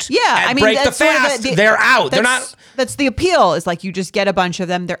out. Yeah, At Break the Fast, they're out. They're not. That's the appeal. Is like you just get a bunch of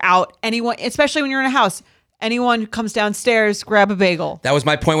them. They're out. Anyone, especially when you're in a house. Anyone comes downstairs, grab a bagel. That was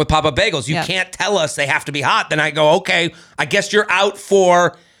my point with Pop-Up Bagels. You can't tell us they have to be hot. Then I go, okay, I guess you're out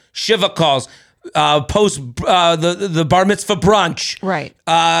for Shiva calls. post the bar mitzvah brunch, Right.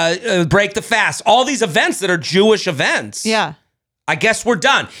 Break the fast, all these events that are Jewish events. Yeah. I guess we're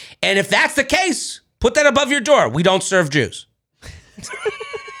done. And if that's the case, put that above your door. We don't serve Jews.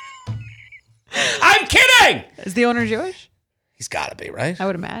 I'm kidding. Is the owner Jewish? He's got to be, right? I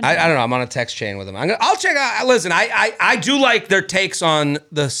would imagine. I don't know. I'm on a text chain with him. I'll check out. Listen, I do like their takes on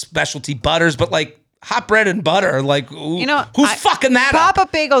the specialty butters, but like hot bread and butter, like who's fucking that up?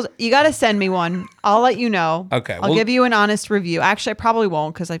 Pop-up bagels. You got to send me one. I'll let you know. Okay. I'll give you an honest review. Actually, I probably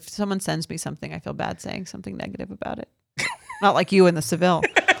won't because if someone sends me something, I feel bad saying something negative about it. Not like you in the Seville.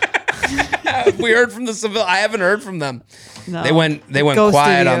 We heard from the Seville. I haven't heard from them. No. They went Ghosted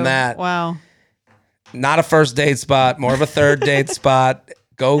quiet you. on that. Wow. Not a first date spot, more of a third date spot.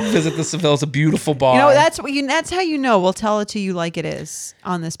 Go visit the Seville. It's a beautiful bar. That's how you know. We'll tell it to you like it is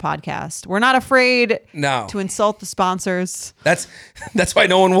on this podcast. We're not afraid to insult the sponsors. That's why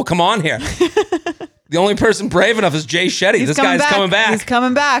no one will come on here. The only person brave enough is Jay Shetty. This guy's coming back. He's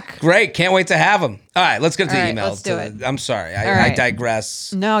coming back. Great. Can't wait to have him. All right, let's get to the emails. Let's do it. I'm sorry. I right.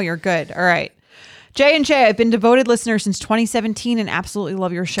 digress. No, you're good. All right. Jay and Jay, I've been devoted listener since 2017 and absolutely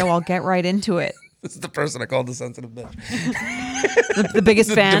love your show. I'll get right into it. This is the person I called the sensitive bitch. The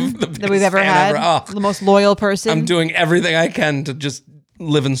biggest fan that we've ever had. Oh. The most loyal person. I'm doing everything I can to just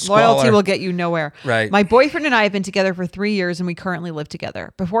live in squalor. Loyalty will get you nowhere. Right. My boyfriend and I have been together for 3 years and we currently live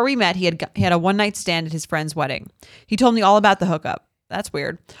together. Before we met, he had a one-night stand at his friend's wedding. He told me all about the hookup. That's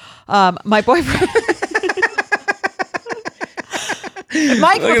weird. My boyfriend... If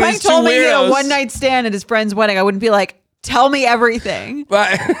Mike told me he had a one-night stand at his friend's wedding, I wouldn't be like, tell me everything. But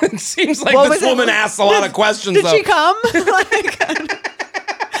it seems like this woman asks a lot of questions, Did she come?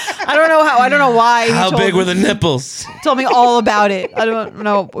 I don't know how. I don't know why. How big were the nipples? Told me all about it. I don't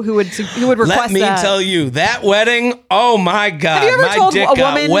know who would request that. Let me tell you, that wedding, oh my God. Have you ever my told dick a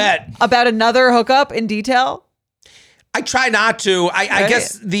got woman wet. about another hookup in detail? I try not to. I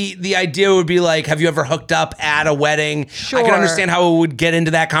guess the idea would be like, have you ever hooked up at a wedding? Sure. I can understand how it would get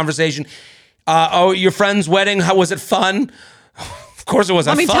into that conversation. Your friend's wedding, how was it fun? Of course it was.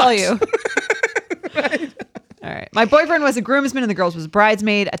 Let me tell you. Right. All right. My boyfriend was a groomsman and the girls was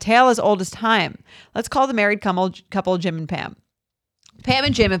bridesmaid, a tale as old as time. Let's call the married couple Jim and Pam. Pam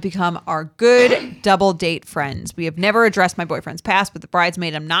and Jim have become our good double date friends. We have never addressed my boyfriend's past with the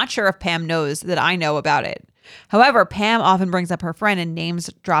bridesmaid. I'm not sure if Pam knows that I know about it. However, Pam often brings up her friend and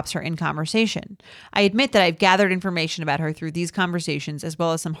drops her in conversation. I admit that I've gathered information about her through these conversations as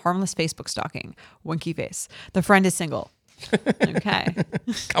well as some harmless Facebook stalking. Winky face. The friend is single. Okay.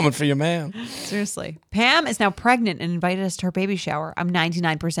 Coming for your man. Seriously. Pam is now pregnant and invited us to her baby shower. I'm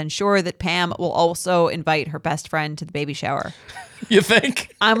 99% sure that Pam will also invite her best friend to the baby shower. You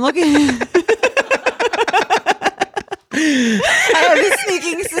think? I'm looking... I have a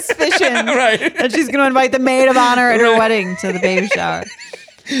sneaking suspicion that she's going to invite the maid of honor at her wedding to the baby shower.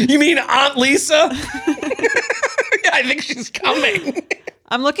 You mean Aunt Lisa? Yeah, I think she's coming.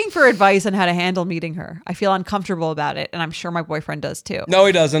 I'm looking for advice on how to handle meeting her. I feel uncomfortable about it, and I'm sure my boyfriend does too. No,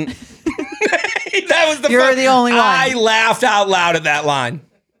 he doesn't. That was You're the only one. I laughed out loud at that line.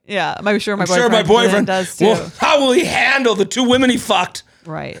 Yeah, I'm sure my boyfriend does too. Well, how will he handle the two women he fucked?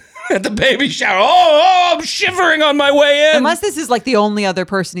 Right. At the baby shower. Oh, I'm shivering on my way in. Unless this is like the only other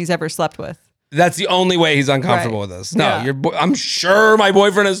person he's ever slept with. That's the only way he's uncomfortable with us. No, Yeah. I'm sure my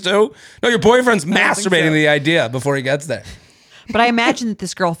boyfriend is too. No, your boyfriend's masturbating to the idea before he gets there. But I imagine that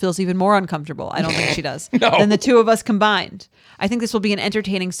this girl feels even more uncomfortable. I don't think she does. No. Than the two of us combined. I think this will be an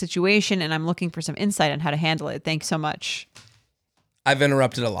entertaining situation, and I'm looking for some insight on how to handle it. Thanks so much. I've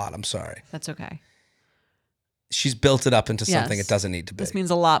interrupted a lot. I'm sorry. That's okay. She's built it up into something it doesn't need to be. This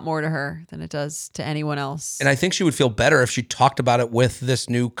means a lot more to her than it does to anyone else. And I think she would feel better if she talked about it with this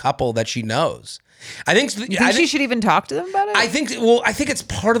new couple that she knows. I think she should even talk to them about it? I think it's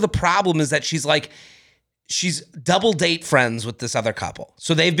part of the problem is that she's double date friends with this other couple.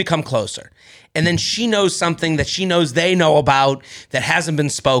 So they've become closer. And then she knows something that she knows they know about that hasn't been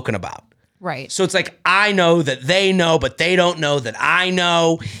spoken about. Right. So it's like, I know that they know, but they don't know that I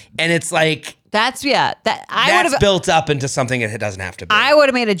know. And it's like... That's built up into something it doesn't have to be. I would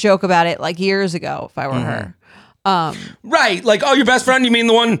have made a joke about it like years ago if I were her. Right. Like, oh, your best friend, you mean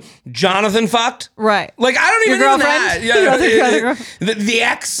the one Jonathan fucked? Right. Like, I don't even Your know girlfriend? that. Yeah, the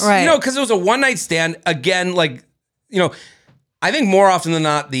ex. Right. Because it was a one-night stand. Again, like, I think more often than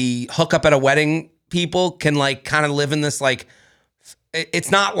not, the hookup at a wedding people can, like, kind of live in this, like,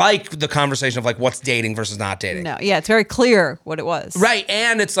 it's not like the conversation of, like, what's dating versus not dating. No. Yeah, it's very clear what it was. Right.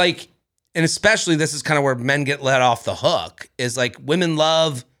 And it's like, and especially this is kind of where men get let off the hook, is like women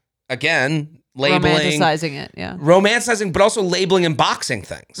love, again, labeling. Romanticizing it, yeah. Romanticizing, but also labeling and boxing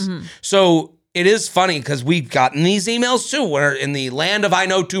things. Mm-hmm. So it is funny because we've gotten these emails too, where in the land of I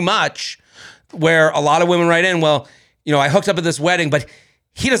know too much, where a lot of women write in, well, I hooked up at this wedding, but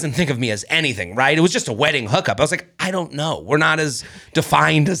he doesn't think of me as anything, right? It was just a wedding hookup. I was like, I don't know. We're not as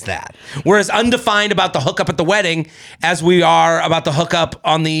defined as that. We're as undefined about the hookup at the wedding as we are about the hookup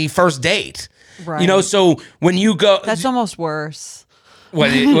on the first date. Right. So when you go... That's almost worse. Well,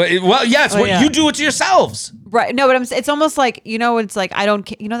 yes, you do it to yourselves. Right. No, but it's almost like, it's like, I don't,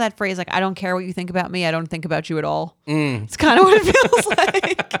 that phrase, like, I don't care what you think about me. I don't think about you at all. It's kind of what it feels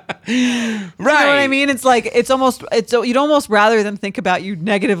like. Right. You know what I mean? It's like, you'd almost rather them think about you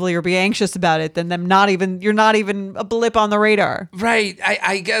negatively or be anxious about it than them you're not even a blip on the radar. Right.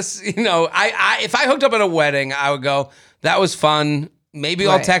 I guess, if I hooked up at a wedding, I would go, that was fun. Maybe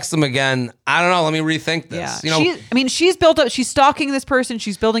I'll text them again. I don't know. Let me rethink this. Yeah. She's built up. She's stalking this person.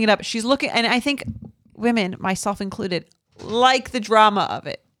 She's building it up. She's looking, and I think women, myself included, like the drama of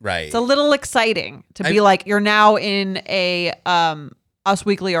it. Right. It's a little exciting to be like, you're now in a Us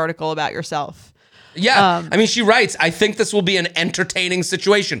Weekly article about yourself. Yeah. She writes, I think this will be an entertaining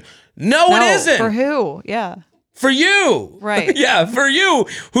situation. No, it isn't. For who? Yeah. For you. Right. Yeah. For you,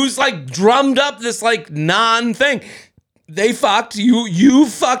 who's like drummed up this like non-thing. They fucked. You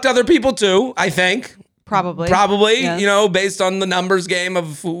fucked other people too, I think. Probably. Yes. Based on the numbers game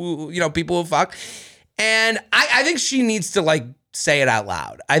of who, people who fuck. And I think she needs to like say it out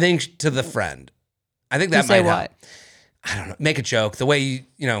loud. I think to the friend. I think that might help. I don't know. Make a joke. The way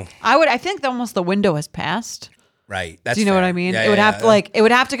I think almost the window has passed. Right. That's Do you know what I mean? Yeah, it would have to it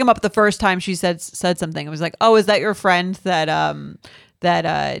would have to come up the first time she said something. It was like, oh, is that your friend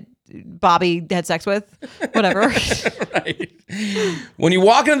that Bobby had sex with? Whatever. Right. When you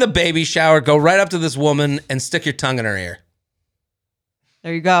walk into the baby shower, go right up to this woman and stick your tongue in her ear.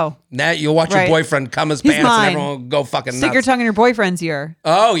 There you go. Now you'll watch your boyfriend cum his pants and everyone will go fucking nuts. Stick your tongue in your boyfriend's ear.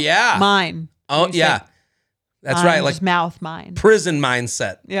 Oh, yeah. Mine. Oh, yeah. That's right. Like mouth mine. Prison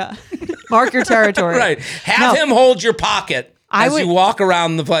mindset. Yeah. Mark your territory. Right. Have him hold your pocket as you walk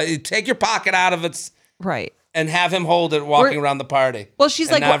around the place. Take your pocket out of its... Right. And have him hold it walking around the party. Well,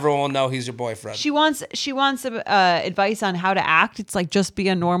 she's like, everyone will know he's your boyfriend. She wants advice on how to act. It's like, just be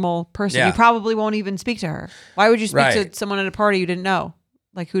a normal person. Yeah. You probably won't even speak to her. Why would you speak to someone at a party you didn't know?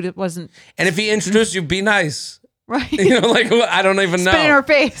 Like wasn't. And if he introduced you, be nice. Right. I don't even know. Spit in her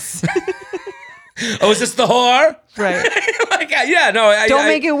face. Oh, is this the whore? Right. Don't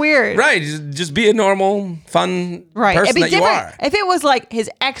make it weird. Right. Just be a normal, fun person that you are. If it was like his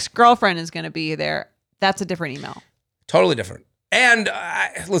ex-girlfriend is going to be there, that's a different email. Totally different. And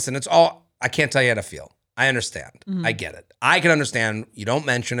listen, I can't tell you how to feel. I understand. Mm-hmm. I get it. I can understand. You don't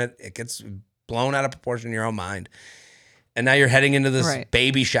mention it. It gets blown out of proportion in your own mind. And now you're heading into this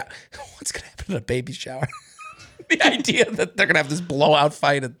baby shower. What's going to happen at a baby shower? The idea that they're going to have this blowout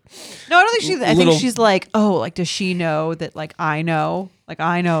fight. No, I don't think I think she's like, oh, like, does she know that, like, I know? Like,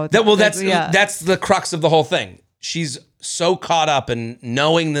 I know. That's the crux of the whole thing. She's so caught up in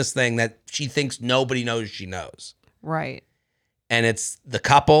knowing this thing that she thinks nobody knows she knows. Right. And it's the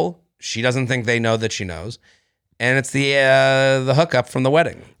couple. She doesn't think they know that she knows. And it's the hookup from the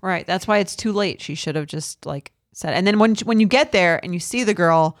wedding. Right. That's why it's too late. She should have just like said. And then when you get there and you see the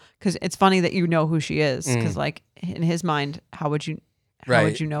girl, because it's funny that you know who she is. Because like in his mind, how would you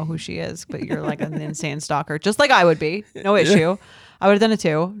know who she is? But you're like an insane stalker, just like I would be. No issue. I would have done it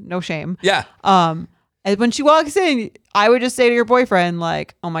too. No shame. Yeah. And when she walks in, I would just say to your boyfriend,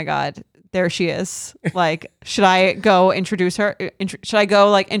 like, oh my God, there she is. Like, should I go introduce her? Should I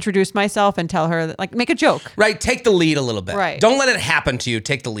go like introduce myself and tell her, that, like, make a joke? Right. Take the lead a little bit. Right. Don't let it happen to you.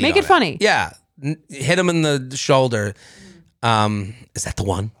 Take the lead. Make it funny. Yeah. Hit him in the shoulder. Is that the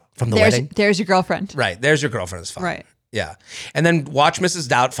one from the wedding? There's your girlfriend. Right. There's your girlfriend. It's fine. Right. Yeah. And then watch Mrs.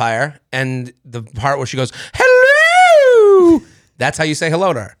 Doubtfire and the part where she goes, hello. That's how you say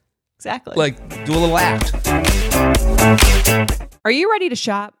hello to her. Exactly. Like, do a little act. Are you ready to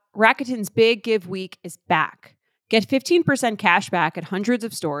shop? Rakuten's Big Give Week is back. Get 15% cash back at hundreds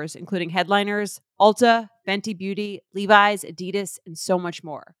of stores, including Headliners, Ulta, Fenty Beauty, Levi's, Adidas, and so much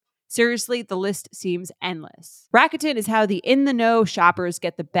more. Seriously, the list seems endless. Rakuten is how the in-the-know shoppers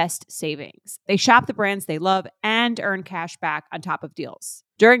get the best savings. They shop the brands they love and earn cash back on top of deals.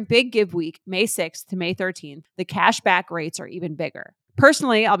 During Big Give Week, May 6th to May 13th, the cash back rates are even bigger.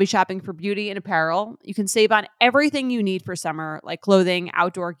 Personally, I'll be shopping for beauty and apparel. You can save on everything you need for summer, like clothing,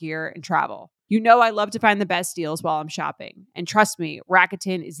 outdoor gear, and travel. You know I love to find the best deals while I'm shopping. And trust me,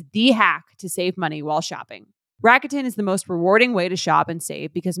 Rakuten is the hack to save money while shopping. Rakuten is the most rewarding way to shop and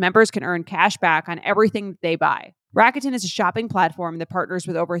save because members can earn cash back on everything they buy. Rakuten is a shopping platform that partners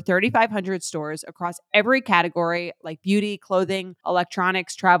with over 3,500 stores across every category like beauty, clothing,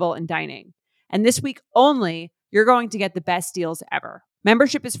 electronics, travel, and dining. And this week only, you're going to get the best deals ever.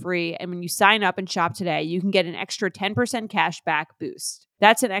 Membership is free, and when you sign up and shop today, you can get an extra 10% cash back boost.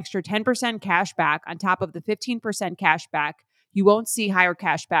 That's an extra 10% cash back on top of the 15% cash back. You won't see higher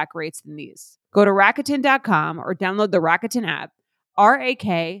cash back rates than these. Go to Rakuten.com or download the Rakuten app.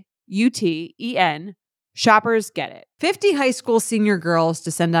 RAKUTEN. Shoppers get it. 50 high school senior girls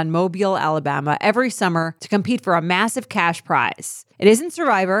descend on Mobile, Alabama every summer to compete for a massive cash prize. It isn't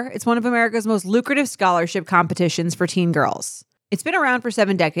Survivor. It's one of America's most lucrative scholarship competitions for teen girls. It's been around for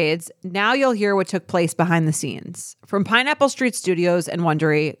 7 decades. Now you'll hear what took place behind the scenes. From Pineapple Street Studios and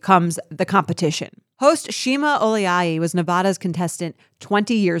Wondery comes The Competition. Host Shima Oliai was Nevada's contestant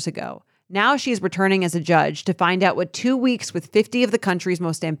 20 years ago. Now she's returning as a judge to find out what 2 weeks with 50 of the country's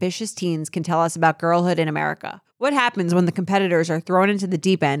most ambitious teens can tell us about girlhood in America. What happens when the competitors are thrown into the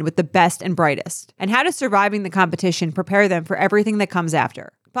deep end with the best and brightest? And how does surviving the competition prepare them for everything that comes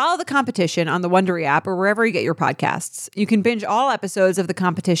after? Follow The Competition on the Wondery app or wherever you get your podcasts. You can binge all episodes of The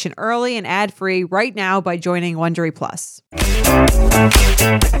Competition early and ad-free right now by joining Wondery Plus.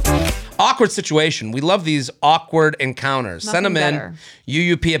 Awkward situation. We love these awkward encounters. Nothing Send them in. better.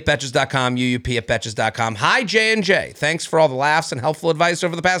 UUP@Betches.com, UUP@Betches.com. Hi, J&J. Thanks for all the laughs and helpful advice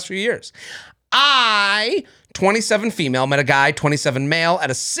over the past few years. I, 27 female, met a guy, 27 male,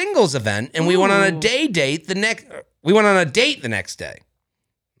 at a singles event, and we went on a date the next day.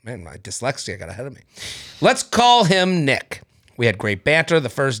 Man, my dyslexia got ahead of me. Let's call him Nick. We had great banter. The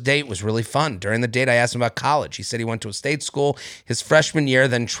first date was really fun. During the date, I asked him about college. He said he went to a state school his freshman year,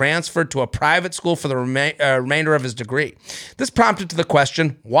 then transferred to a private school for the remainder of his degree. This prompted to the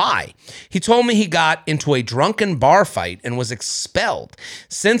question, why? He told me he got into a drunken bar fight and was expelled.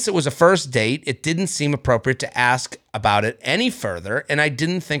 Since it was a first date, it didn't seem appropriate to ask about it any further, and I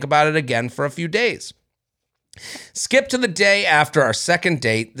didn't think about it again for a few days. Skip to the day after our second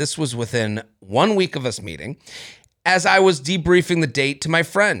date. This was within 1 week of us meeting. As I was debriefing the date to my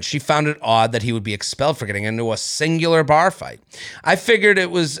friend, she found it odd that he would be expelled for getting into a singular bar fight. I figured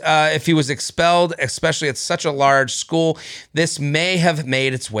it was if he was expelled, especially at such a large school, this may have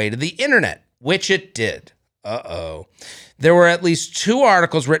made its way to the internet, which it did. Uh-oh. There were at least 2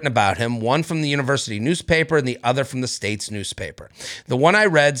 articles written about him, one from the university newspaper and the other from the state's newspaper. The one I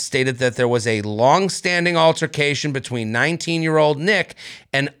read stated that there was a long-standing altercation between 19-year-old Nick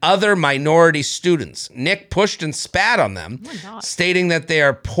and other minority students. Nick pushed and spat on them, stating that they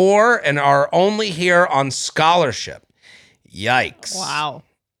are poor and are only here on scholarship. Yikes. Wow.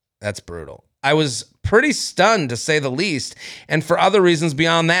 That's brutal. I was pretty stunned, to say the least, and for other reasons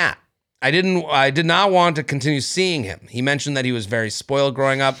beyond that. I did not want to continue seeing him. He mentioned that he was very spoiled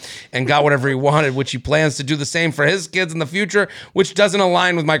growing up and got whatever he wanted, which he plans to do the same for his kids in the future, which doesn't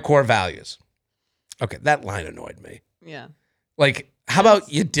align with my core values. Okay, that line annoyed me. Yeah. Like, how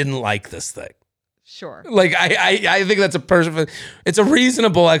about you didn't like this thing? Sure. Like, I think that's it's a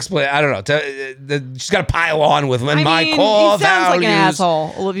reasonable explanation. I don't know. She's got to pile on with him. And my core he sounds like an values.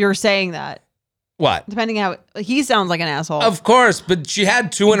 asshole if you're saying that. What? Depending how he sounds like an asshole. Of course, but she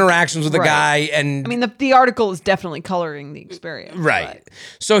had 2 interactions with a guy, and I mean, the article is definitely coloring the experience. right.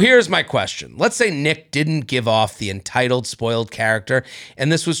 So here's my question. Let's say Nick didn't give off the entitled, spoiled character,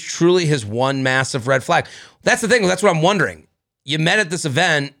 and this was truly his one massive red flag. That's the thing. That's what I'm wondering. You met at this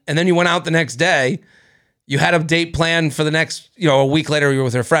event, and then you went out the next day. You had a date planned for the next, a week later you were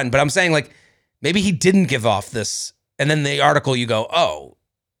with her friend. But I'm saying, like, maybe he didn't give off this, and then the article you go, oh,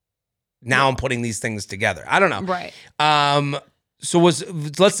 now I'm putting these things together. I don't know. Right. So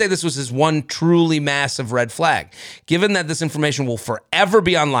let's say this was his one truly massive red flag. Given that this information will forever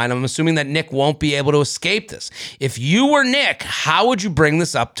be online, I'm assuming that Nick won't be able to escape this. If you were Nick, how would you bring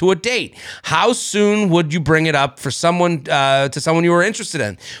this up to a date? How soon would you bring it up for someone to someone you were interested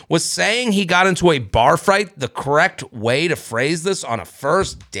in? Was saying he got into a bar fight the correct way to phrase this on a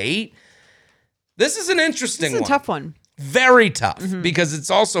first date? This is an interesting one. This is a tough one. Very tough because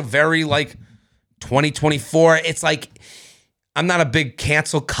it's also very like 2024. It's like, I'm not a big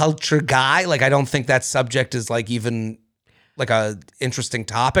cancel culture guy. Like, I don't think that subject is like even like a interesting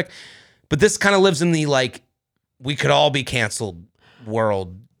topic, but this kind of lives in the, like, we could all be canceled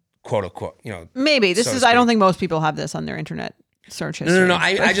world, quote unquote, Maybe this is, I don't think most people have this on their internet search history. No.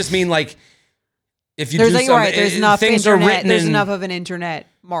 I just mean, like, if you there's do like, something, right, there's enough things internet, are written there's in, enough of an internet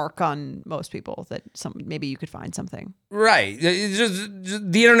mark on most people that maybe you could find something. Right. It's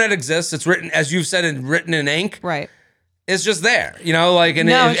just, the internet exists. It's written, as you've said, written in ink. Right. It's just there, like, and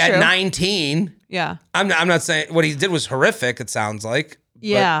No, at true. 19, Yeah. I'm not saying what he did was horrific. It sounds like.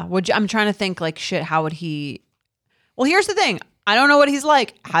 Yeah. I'm trying to think, like, shit, how would he? Well, here's the thing. I don't know what he's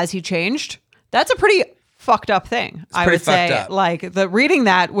like. Has he changed? That's a pretty fucked up thing. I pretty would say, fucked up. like the reading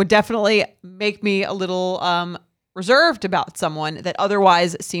that would definitely make me a little reserved about someone that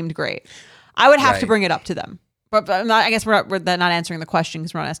otherwise seemed great. I would have to Right. bring it up to them, but I'm not, I guess we're not answering the question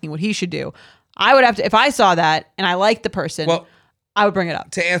because we're not asking what he should do. I would have to, if I saw that and I liked the person, Well, I would bring it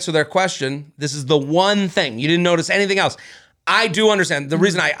up. to answer their question, this is the one thing. You didn't notice anything else. I do understand. The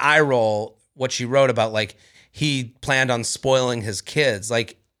reason I eye roll what she wrote about, like, he planned on spoiling his kids.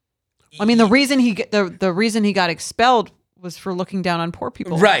 Like, I mean, the reason the reason he got expelled was for looking down on poor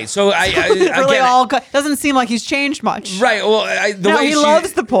people. right. So I Really again, all doesn't seem like he's changed much. right. Well, the No, way he she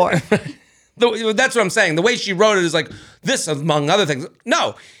loves the poor. that's what I'm saying. The way she wrote it is like this, among other things.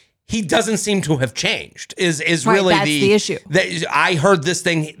 No, he doesn't seem to have changed. Is Right, really that's the issue. I heard this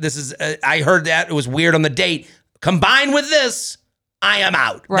thing. This is. I heard that it was weird on the date. Combined with this, I am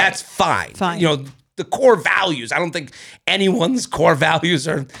out. Right. That's fine. Fine. You know, the core values. I don't think anyone's core values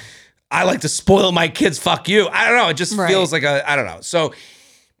are. I like to spoil my kids. Fuck you. I don't know. It just Right. feels like I don't know. So,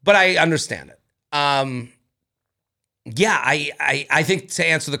 but I understand it. Yeah, I think to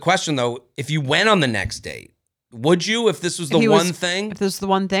answer the question though, if you went on the next date, would you? If this was the one thing, If this is the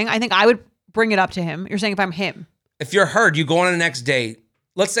one thing, I think I would bring it up to him. You're saying if I'm him. if you're her, you go on a next date.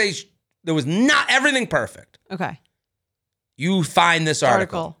 Let's say there was not everything perfect. Okay. You find this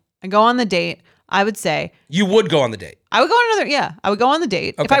article. I go on the date. I would say You would go on the date. I would go on I would go on the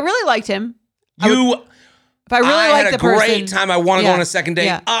date. If Okay. I really liked him, If if I really had liked a the person. great time. I want to go Yeah. on a second date.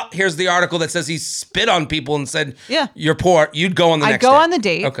 Yeah. Oh, here's the article that says he spit on people and said, Yeah. you're poor. You'd go on the I'd next go date. on the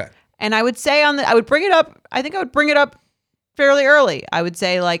date. Okay. And I would say I would bring it up. I think I would bring it up fairly early. I would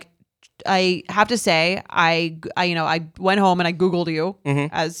say like, I have to say, I went home and I Googled you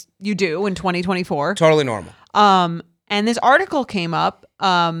as you do in 2024. Totally normal. And this article came up,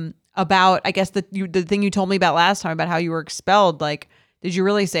 about, I guess the thing you told me about last time about how you were expelled. Like, did you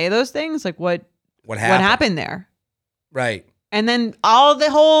really say those things? Like what happened there? Right. And then the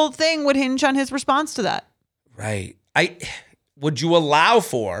whole thing would hinge on his response to that. Right. Would you allow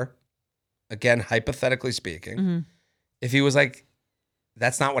for, again, hypothetically speaking, if he was like,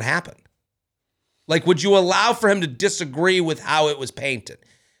 that's not what happened? Like, would you allow for him to disagree with how it was painted?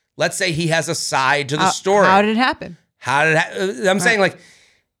 Let's say he has a side to the story. How did it happen? I'm saying, like,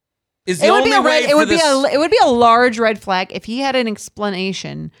 is the It would only be a way red. for It would this? be a large red flag if he had an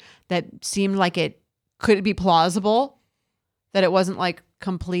explanation that seemed like it could be plausible, that it wasn't like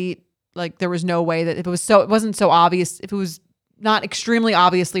complete. Like there was no way that if it wasn't so obvious. If it was not extremely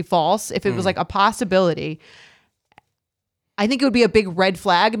obviously false, if it was like a possibility, I think it would be a big red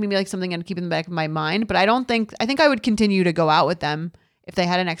flag. Maybe like something I'd keep in the back of my mind. But I think I would continue to go out with them if they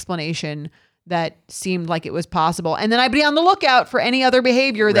had an explanation that seemed like it was possible. And then I'd be on the lookout for any other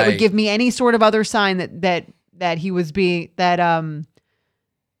behavior that would Right. give me any sort of other sign that he was being that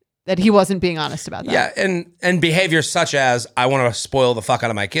he wasn't being honest about that. Yeah, and behavior such as I want to spoil the fuck out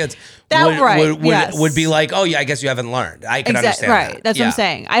of my kids would be like, oh yeah, I guess you haven't learned. I can understand right. that. That's what I'm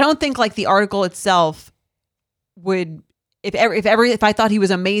saying. I don't think like the article itself would if I thought he was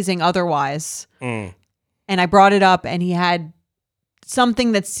amazing otherwise, and I brought it up and he had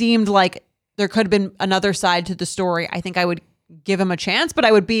something that seemed like there could have been another side to the story, I think I would give him a chance, but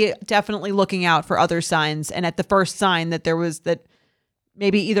I would be definitely looking out for other signs. And at the first sign that there was that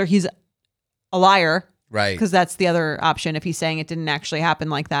maybe either he's a liar, Right. because that's the other option if he's saying it didn't actually happen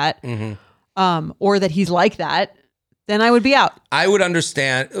like that, or that he's like that, then I would be out. I would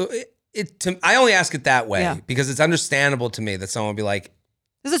understand I only ask it that way Yeah. because it's understandable to me that someone would be like,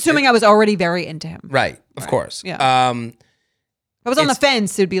 This is assuming I was already very into him. right, of course. Yeah. If I was on the It's-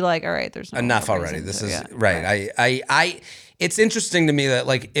 fence, it'd be like, all right, there's no enough reason already. to- This is yeah. right. I it's interesting to me that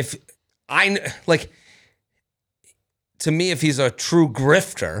like if to me, if he's a true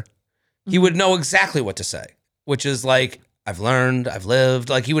grifter, he would know exactly what to say, which is like, I've learned, I've lived.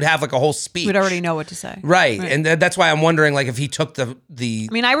 Like he would have like a whole speech. We'd already know what to say. Right. And that's why I'm wondering like if he took the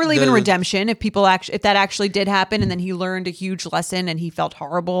I mean, I believe in redemption. If that actually did happen and then he learned a huge lesson and he felt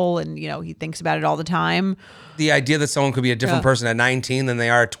horrible and, he thinks about it all the time. The idea that someone could be a different Yeah. person at 19 than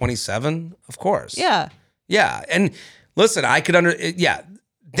they are at 27, of course. Yeah. Yeah. And listen, I could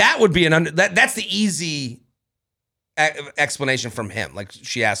that would be that's the easy explanation from him. Like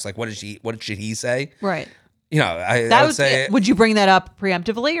she asked, like, what should he say? Right. I would say would you bring that up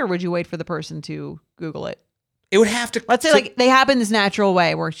preemptively or would you wait for the person to Google it? it would have to. Let's say like they happen this natural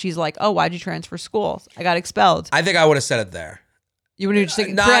way where she's like, oh, why'd you transfer schools? I got expelled. I think I would have said it there. You would have just not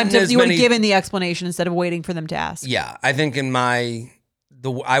in preemptive. as You would have many- given the explanation instead of waiting for them to ask. Yeah, I think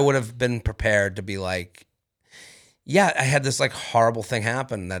I would have been prepared to be like, yeah, I had this like horrible thing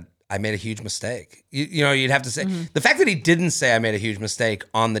happen that I made a huge mistake. You know, you'd have to say the fact that he didn't say I made a huge mistake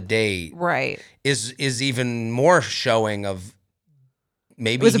on the date Right. is even more showing of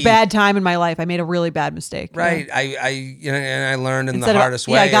maybe It was a bad time in my life. I made a really bad mistake. Right. Yeah. And I learned in Instead the of- hardest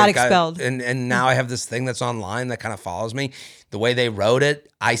way. yeah, I got expelled. And now I have this thing that's online that kind of follows me. The way they wrote it,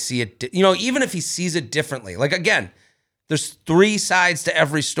 I see it. You know, even if he sees it differently, like again, there's 3 sides to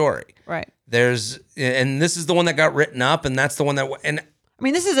every story. Right. And this is the one that got written up, and that's the one that, and I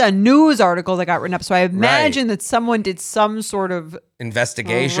mean, this is a news article that got written up, so I imagine that someone did some sort of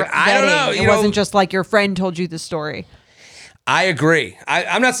investigation. vetting. I don't know. It wasn't just like your friend told you the story. I agree.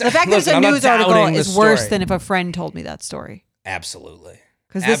 I'm not saying The fact that it's a I'm not news article doubting the is worse story. than if a friend told me that story. Absolutely.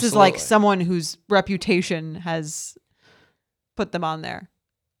 Because this is like Absolutely. someone whose reputation has put them on there.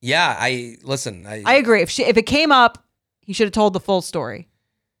 Yeah, listen. I agree. If it came up, he should have told the full story.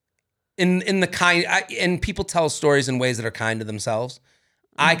 In the kind, and people tell stories in ways that are kind to themselves.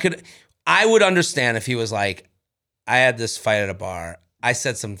 I would understand if he was like, I had this fight at a bar. I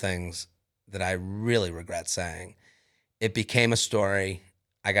said some things that I really regret saying. It became a story.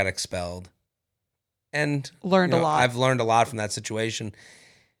 I got expelled, and Learned a lot. I've learned a lot from that situation.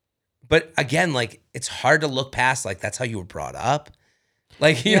 But again, like it's hard to look past. Like that's how you were brought up.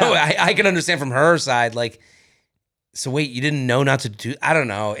 Like you know, I can understand from her side. Like, so wait, you didn't know not to do? I don't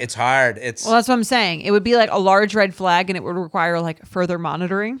know. It's hard. Well, that's what I'm saying. It would be like a large red flag, and it would require like further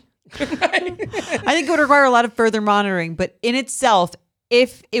monitoring. I think it would require a lot of further monitoring. But in itself,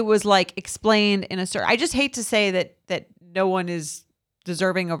 if it was like explained in a story, I just hate to say that no one is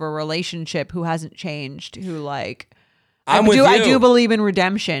deserving of a relationship who hasn't changed. Who like, I'm with you. I do believe in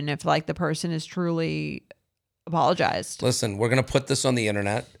redemption if like the person is truly apologized. Listen, we're gonna put this on the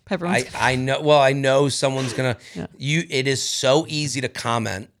internet. Everyone's- I know. Well, I know someone's gonna. Yeah. It is so easy to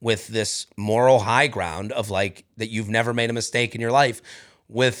comment with this moral high ground of like that you've never made a mistake in your life,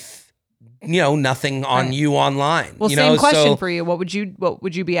 with nothing on Right. you online. Well, same question for you. What would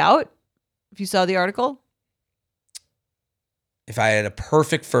you be out if you saw the article? If I had a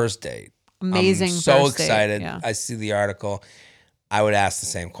perfect first date, Amazing. I'm so first date. excited. Yeah. I see the article. I would ask the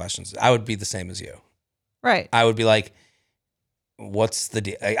same questions. I would be the same as you. Right. I would be like, "What's the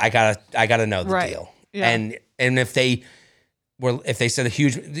deal? I gotta know the Right. deal." Yeah. And if they said a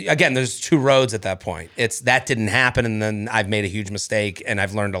huge, again, there's 2 roads at that point. It's that didn't happen, and then I've made a huge mistake, and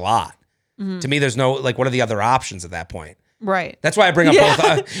I've learned a lot. To me, there's no like, what are the other options at that point? Right. That's why I bring up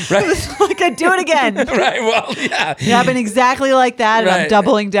both. Right. Like I do it again. Right. Well, yeah. It happened exactly like that, and I'm Right.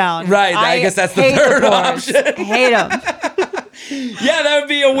 doubling down. Right. I guess that's the hate third divorce. option. Hate them. Yeah, that would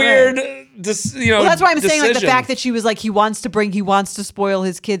be a weird, Well, that's why I'm saying like the decision. fact that she was like he wants to spoil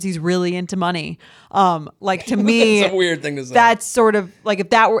his kids. He's really into money. Like to me, That's a weird thing to say. that's sort of like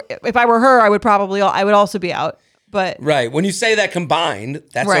if I were her, I would also be out. But Right. When you say that combined,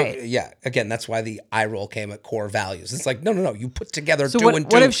 that's Right. yeah. Again, that's why the eye roll came at core values. It's like, no. You put together So 2 what- and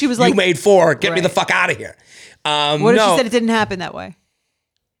 2. what if she was you like- made 4. Get me Right. the fuck out of here. what if she said it didn't happen that way?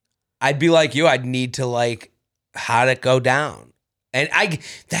 I'd be like you. I'd need to like, how'd it go down? And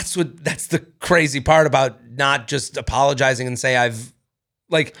that's the crazy part about not just apologizing and say I've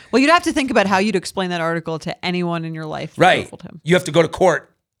like, Well, you'd have to think about how you'd explain that article to anyone in your life. That right. Googled him. You have to go to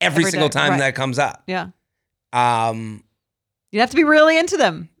court every Every single day, time right. that comes up. Yeah. Um, You'd have to be really into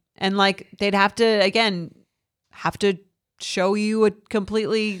them. And like they'd have to show you a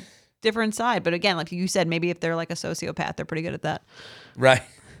completely different side. But again, like you said, maybe if they're like a sociopath, they're pretty good at that. right.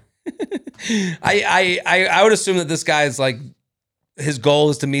 I would assume that this guy's like, his goal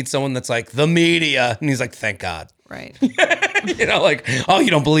is to meet someone that's like the media. And he's like, thank God. Right. Like, oh,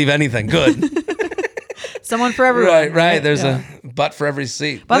 you don't believe anything. Good. Someone for everyone. Right. There's Yeah. a butt for every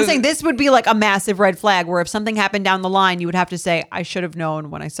seat. But I'm saying this would be like a massive red flag where if something happened down the line, you would have to say, I should have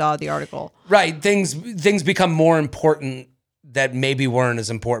known when I saw the article. Right. Things become more important that maybe weren't as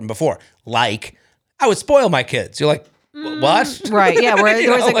important before. Like, I would spoil my kids. You're like, what? Right. Yeah. Where You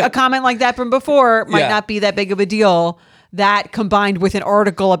there was know, a like- comment like that from before might Yeah. not be that big of a deal. That combined with an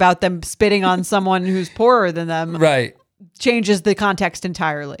article about them spitting on someone who's poorer than them Right. changes the context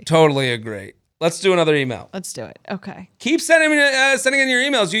entirely. Totally agree. Let's do another email. Let's do it. Okay. Keep sending in your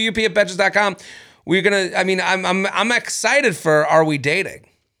emails, uup@betches.com. We're going to, I'm excited for Are We Dating?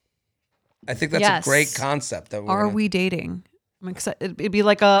 I think that's Yes. a great concept. That Are we dating? I'm excited. It'd be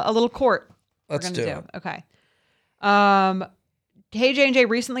like a little court. Let's we're do gonna it. Okay. Hey J&J,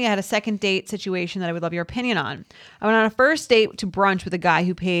 recently I had a second date situation that I would love your opinion on. I went on a first date to brunch with a guy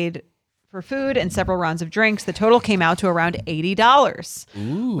who paid for food and several rounds of drinks. The total came out to around $80.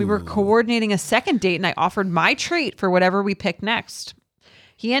 We were coordinating a second date and I offered my treat for whatever we picked next.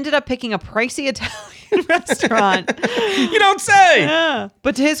 He ended up picking a pricey Italian restaurant. You don't say. Yeah.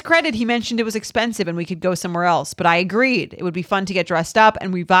 But to his credit, he mentioned it was expensive and we could go somewhere else. But I agreed. It would be fun to get dressed up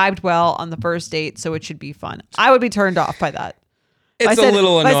and we vibed well on the first date, so it should be fun. I would be turned off by that. It's a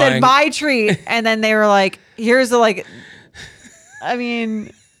little annoying. I said, my treat. And then they were like, here's the I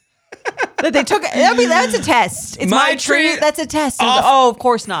mean... That they took. I mean, that's a test. It's my treat. That's a test. Oh, of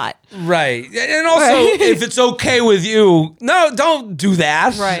course not. Right. And also, if it's okay with you, no, don't do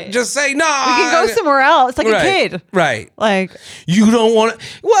that. Right. Just say no. We can go somewhere else. Like a kid. Right. Like you don't want to.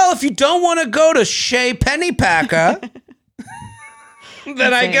 Well, if you don't want to go to Shea Pennypacker,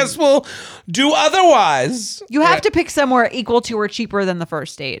 then I guess we'll do otherwise. You have to pick somewhere equal to or cheaper than the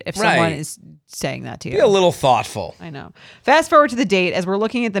first date if someone is saying that to you. Be a little thoughtful. I know. Fast forward to the date. As we're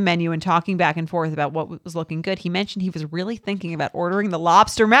looking at the menu and talking back and forth about what was looking good, he mentioned he was really thinking about ordering the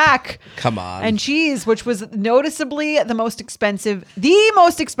lobster mac. Come on. And cheese, which was noticeably the most expensive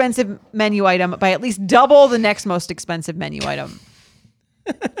menu item by at least double the next most expensive menu item.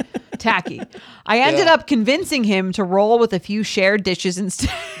 Tacky. I ended up convincing him to roll with a few shared dishes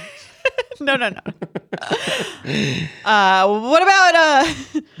instead. No. What about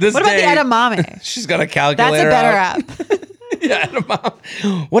the edamame? She's got a calculator. That's a better app. Yeah,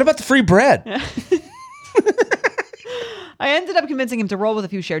 edamame. What about the free bread? I ended up convincing him to roll with a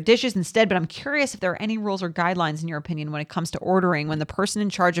few shared dishes instead, but I'm curious if there are any rules or guidelines in your opinion when it comes to ordering when the person in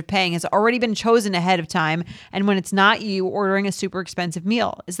charge of paying has already been chosen ahead of time and when it's not you ordering a super expensive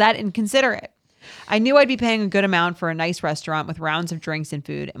meal. Is that inconsiderate? I knew I'd be paying a good amount for a nice restaurant with rounds of drinks and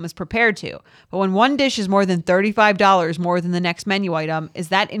food and was prepared to. But when one dish is more than $35 more than the next menu item, is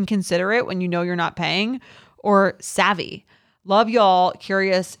that inconsiderate when you know you're not paying? Or savvy? Love y'all.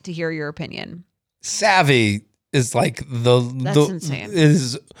 Curious to hear your opinion. Savvy is like That's insane.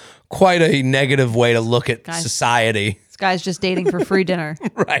 Is quite a negative way to look at society. This guy's just dating for free dinner.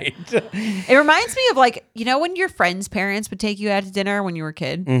 Right. It reminds me of when your friends' parents would take you out to dinner when you were a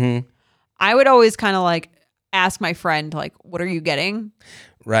kid. Mm-hmm. I would always kind of ask my friend, what are you getting?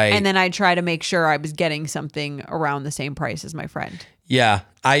 Right. And then I'd try to make sure I was getting something around the same price as my friend. Yeah.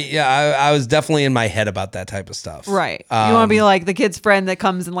 I was definitely in my head about that type of stuff. Right. You want to be like the kid's friend that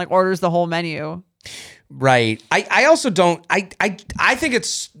comes and orders the whole menu. Right. I also don't, I think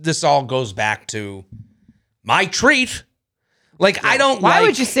this all goes back to my treat. I don't Why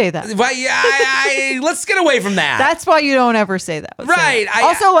would you say that? Let's get away from that. That's why you don't ever say that. Right.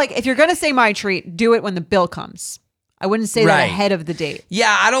 Also, if you're going to say my treat, do it when the bill comes. I wouldn't say that ahead of the date.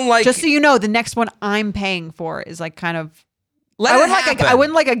 Yeah, I don't like... Just so you know, the next one I'm paying for is kind of... I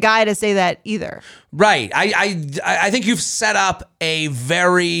wouldn't like a guy to say that either. Right. I think you've set up a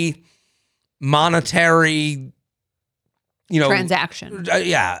very monetary, transaction.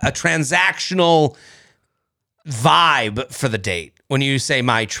 A transactional vibe for the date when you say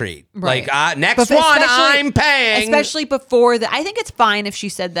my treat. Right. Next one I'm paying. Especially before I think it's fine if she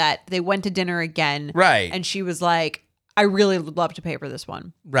said that they went to dinner again. Right. And she was like, I really would love to pay for this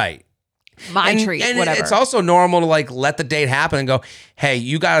one. Right. My treat, and whatever. It's also normal to let the date happen and go, hey,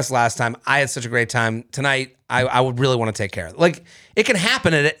 you got us last time. I had such a great time. Tonight, I would really want to take care of it. It can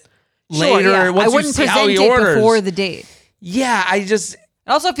happen at it later. Yeah. Once I wouldn't you see how present he it orders. before the date. Yeah, It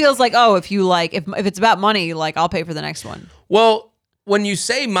also feels like, if it's about money, I'll pay for the next one. Well, when you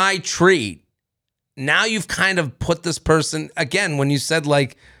say my treat, now you've kind of put this person, again, when you said go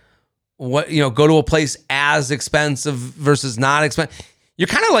to a place as expensive versus not expensive, you're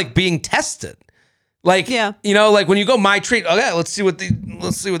kind of being tested. When you go my treat, okay, let's see what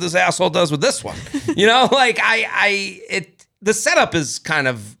this asshole does with this one. The setup is kind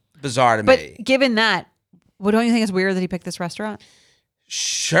of bizarre to me. But given that, don't you think it's weird that he picked this restaurant?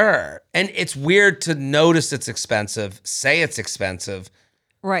 Sure. And it's weird to notice it's expensive, say it's expensive.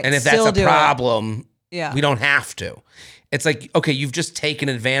 Right. And if that's a problem, we don't have to. It's okay, you've just taken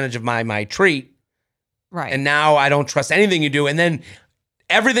advantage of my treat. Right. And now I don't trust anything you do. And then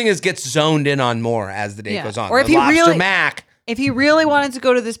everything gets zoned in on more as the date goes on. Or if if he really wanted to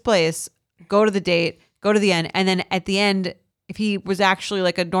go to this place, go to the date, go to the end. And then at the end, if he was actually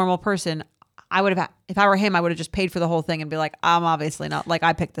a normal person, I would have, if I were him, I would have just paid for the whole thing and be like, I'm obviously not,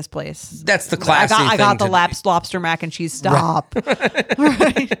 I picked this place. That's the classy thing. I got the lobster mac and cheese. Stop.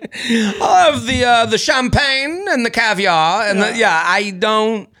 Right. I'll have the champagne and the caviar and I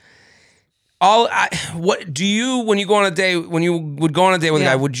don't. What do you when you go on a date? When you would go on a date with a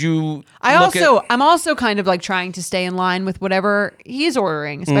guy, would you? I'm also kind of trying to stay in line with whatever he's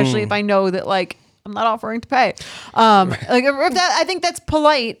ordering, especially if I know that I'm not offering to pay. I think that's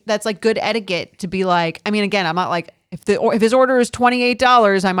polite. That's good etiquette to be again, I'm not if his order is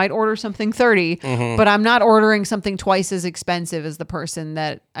 $28, I might order something $30, but I'm not ordering something twice as expensive as the person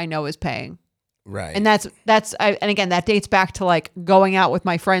that I know is paying. Right. And and again, that dates back to like going out with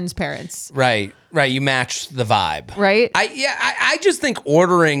my friend's parents. Right. You match the vibe. Right. I just think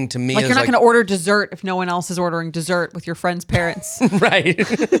ordering to me Like is you're not going to order dessert if no one else is ordering dessert with your friend's parents. right.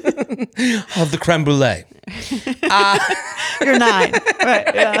 Of the creme brulee. You're 9.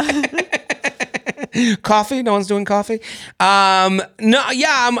 Right. Yeah. Coffee? No one's doing coffee? No,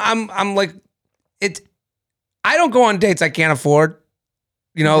 yeah, I'm like it. I don't go on dates I can't afford.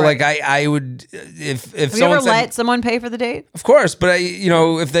 You know, Right. like I would if Have you someone ever said, let someone pay for the date? of course, but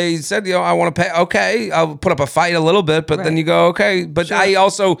if they said, I want to pay, okay, I'll put up a fight a little bit, but then Right. you go, okay, but Sure. I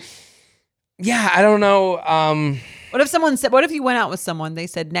also, I don't know. What if you went out with someone, they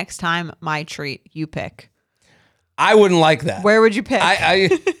said, next time, my treat, you pick. I wouldn't like that. Where would you pick? I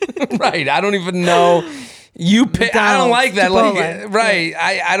right. I don't even know. You pick. I don't like that. Chipotle. Right.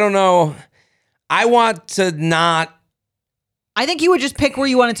 I don't know. I want to not. I think you would just pick where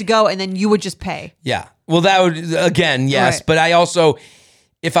you wanted to go, and then you would just pay. Yeah. Well, that would, again, yes. Right. But I also,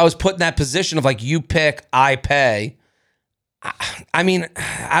 if I was put in that position of like, you pick, I pay. I mean,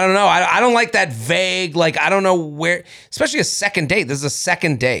 I don't know. I don't like that vague, like, I don't know where, especially a second date. This is a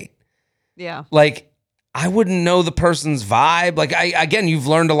second date. Yeah. Like, I wouldn't know the person's vibe. Like, again, you've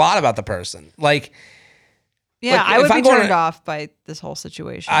learned a lot about the person. Like, Yeah, Like, I would if be I'm going turned to- off by this whole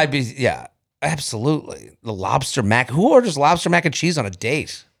situation. I'd be, yeah, absolutely. The lobster mac. Who orders lobster mac and cheese on a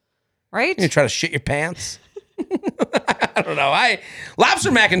date? right? You try to shit your pants? I don't know. Lobster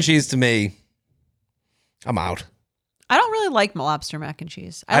mac and cheese to me, I'm out. I don't really like lobster mac and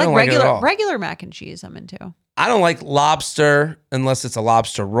cheese. I don't like like it at all. regular mac and cheese I'm into. I don't like lobster unless it's a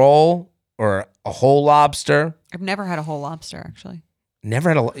lobster roll or a whole lobster. I've never had a whole lobster, actually. You never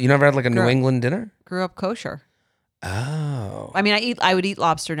had like a New Girl. England dinner? Grew up kosher. Oh. I mean, I would eat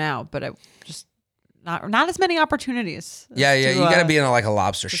lobster now, but I just not as many opportunities. Yeah. to, You got to be in like a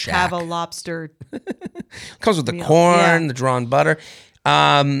lobster just shack. have a lobster. Comes with the meal. corn, Yeah. the drawn butter.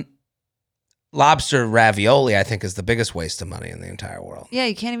 Lobster ravioli, I think, is the biggest waste of money in the entire world. Yeah,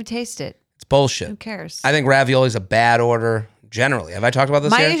 you can't even taste it. It's bullshit. Who cares? I think ravioli is a bad order generally. Have I talked about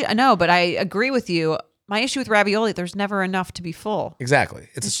this here? No, but I agree with you. My issue with ravioli, there's never enough to be full. Exactly.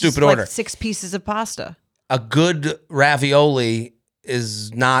 It's a It's stupid just like order. 6 pieces of pasta. A good ravioli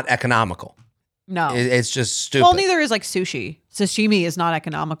is not economical. No. It's just stupid. Well, neither is like sushi. Sashimi is not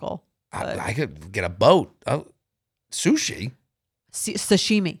economical. I could get a boat. Sushi.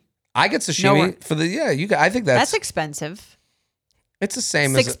 Sashimi. I get sashimi Nowhere. for the I think That's expensive. it's the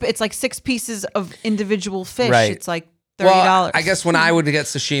same It's like 6 pieces of individual fish. Right. It's like $30. Well, I guess when I would get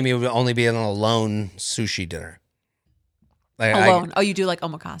sashimi, it would only be an alone sushi dinner. Like Alone. You do like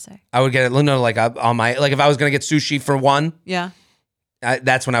omakase. I would get it. No, like on my if I was gonna get sushi for one, Yeah.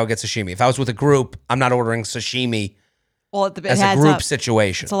 that's when I would get sashimi. If I was with a group, I'm not ordering sashimi Well, it as a adds group up.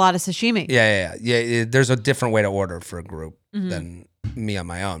 situation. It's a lot of sashimi. Yeah. There's a different way to order for a group Mm-hmm. than me on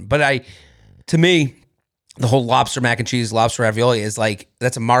my own. But to me, the whole lobster mac and cheese, lobster ravioli is like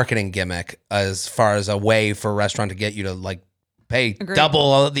that's a marketing gimmick as far as a way for a restaurant to get you to like pay Agreed.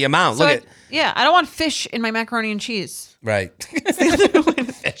 double the amount. So Look I don't want fish in my macaroni and cheese. right.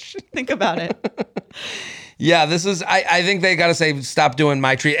 Think about it. Yeah, this is. I think they got to say stop doing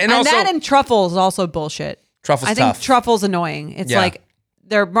my treat, and also that and truffles is also bullshit. truffles I think tough. truffles annoying. It's Yeah. like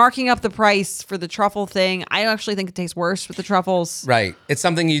they're marking up the price for the truffle thing. I actually think it tastes worse with the truffles. Right. It's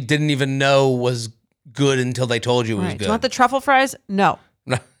something you didn't even know was good until they told you it was Right. good. Do you want the truffle fries? No.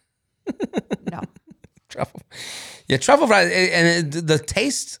 No. No. Truffle. Yeah, truffle fries, and the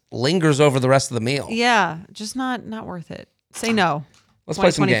taste lingers over the rest of the meal. Yeah, just not worth it. Say no. Let's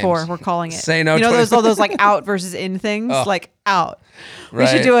play some 2024, games. we're calling it. Say no. You know 20 those like out versus in things, Oh. like out.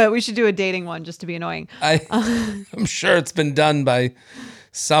 Right. We should do a dating one just to be annoying. I'm sure it's been done by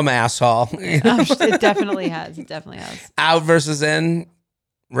some asshole. It definitely has. It definitely has. Out versus in,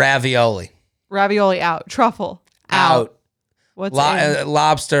 ravioli. Ravioli out. Truffle out. What's in?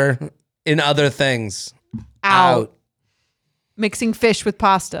 Lobster in other things. Out. Mixing fish with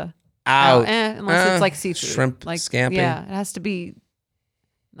pasta. Out. Unless it's like seafood. Shrimp, like scampi. Yeah, it has to be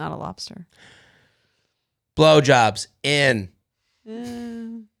not a lobster. Blowjobs in.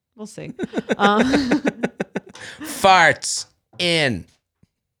 We'll see. Farts in.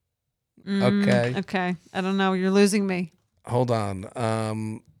 Okay. Okay. I don't know. You're losing me. Hold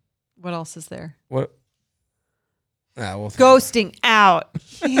on. What else is there? What? We'll Ghosting out.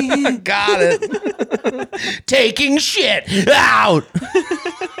 Got it. Taking shit out.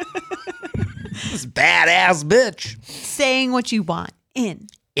 This badass bitch. Saying what you want in.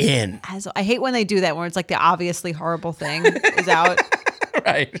 I hate when they do that where it's like the obviously horrible thing is out.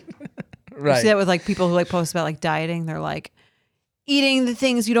 Right. You see that with like people who like post about like dieting. They're like, eating the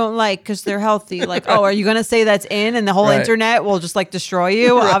things you don't like because they're healthy. Like, oh, are you going to say that's in and the whole internet will just like destroy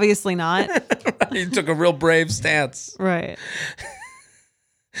you? Obviously not. You took a real brave stance. Right.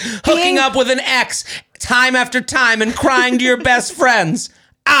 Hooking up with an ex time after time and crying to your best friends.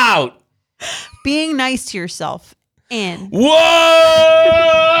 Out. Being nice to yourself. In. What?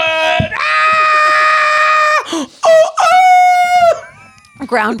 Ah! Oh, oh!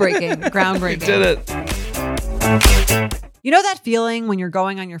 Groundbreaking. Did it. You know that feeling when you're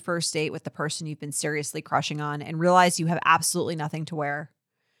going on your first date with the person you've been seriously crushing on and realize you have absolutely nothing to wear?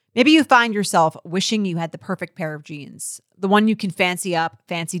 Maybe you find yourself wishing you had the perfect pair of jeans, the one you can fancy up,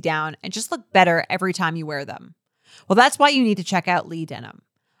 fancy down, and just look better every time you wear them. Well, that's why you need to check out Lee Denim.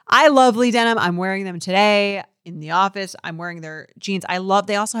 I love Lee Denim. I'm wearing them today in the office. I'm wearing their jeans.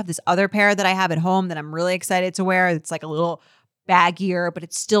 They also have this other pair that I have at home that I'm really excited to wear. It's like a little baggier, but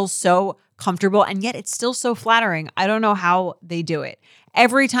it's still so comfortable and yet it's still so flattering. I don't know how they do it.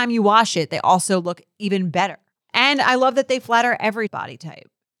 Every time you wash it, they also look even better. And I love that they flatter every body type.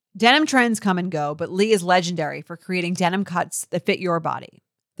 Denim trends come and go, but Lee is legendary for creating denim cuts that fit your body.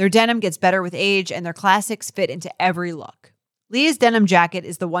 Their denim gets better with age and their classics fit into every look. Lee's denim jacket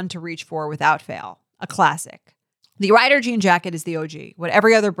is the one to reach for without fail, a classic. The Rider jean jacket is the OG, what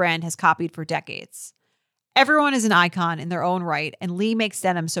every other brand has copied for decades. Everyone is an icon in their own right, and Lee makes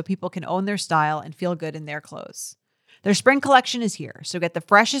denim so people can own their style and feel good in their clothes. Their spring collection is here, so get the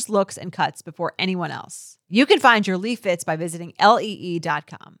freshest looks and cuts before anyone else. You can find your Lee fits by visiting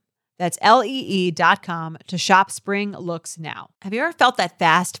lee.com. That's lee.com to shop spring looks now. Have you ever felt that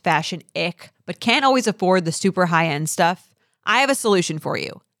fast fashion ick, but can't always afford the super high-end stuff? I have a solution for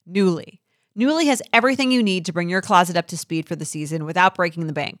you. Nuuly. Nuuly has everything you need to bring your closet up to speed for the season without breaking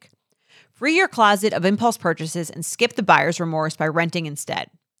the bank. Free your closet of impulse purchases and skip the buyer's remorse by renting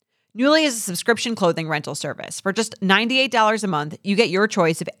instead. Nuuly is a subscription clothing rental service. For just $98 a month, you get your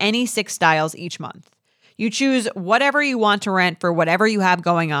choice of any 6 styles each month. You choose whatever you want to rent for whatever you have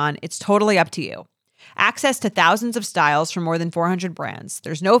going on. It's totally up to you. Access to thousands of styles from more than 400 brands.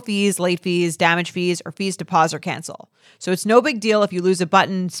 There's no fees, late fees, damage fees, or fees to pause or cancel. So it's no big deal if you lose a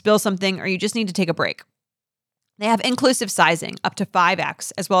button, spill something, or you just need to take a break. They have inclusive sizing, up to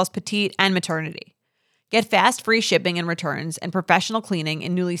 5X, as well as petite and maternity. Get fast, free shipping and returns and professional cleaning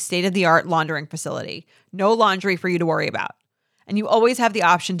in Nuuly's state-of-the-art laundering facility. No laundry for you to worry about. And you always have the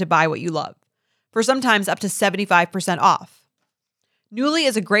option to buy what you love, for sometimes up to 75% off. Nuuly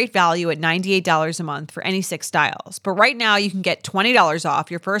is a great value at $98 a month for any 6 styles, but right now you can get $20 off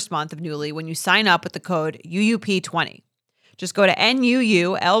your first month of Nuuly when you sign up with the code UUP20. Just go to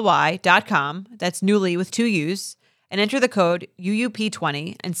NUULY.com, that's Nuuly with 2 U's, and enter the code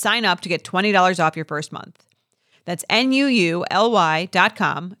UUP20 and sign up to get $20 off your first month. That's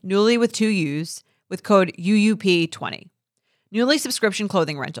NUULY.com, Nuuly with 2 U's, with code UUP20. Nuuly subscription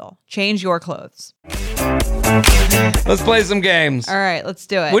clothing rental. Change your clothes. Let's play some games. All right, let's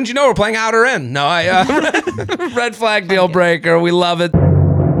do it. Wouldn't you know we're playing out or in? No, red flag deal breaker. We love it.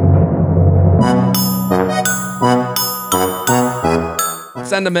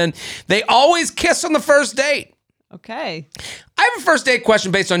 Send them in. They always kiss on the first date. Okay. I have a first date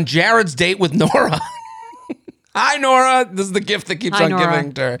question based on Jared's date with Nora. Hi, Nora. This is the gift that keeps on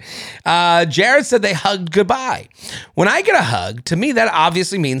giving to her. Jared said they hugged goodbye. When I get a hug, to me, that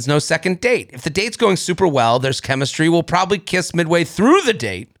obviously means no second date. If the date's going super well, there's chemistry, we'll probably kiss midway through the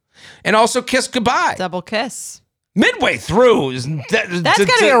date and also kiss goodbye. Double kiss. Midway through. That's got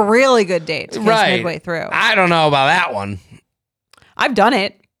to be a really good date to kiss midway through. I don't know about that one. I've done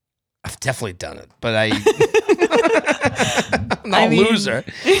it. I've definitely done it, but I'm not a loser.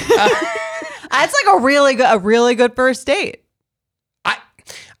 That's like a really good first date.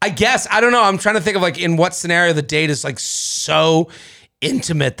 I guess, I don't know. I'm trying to think of like in what scenario the date is like so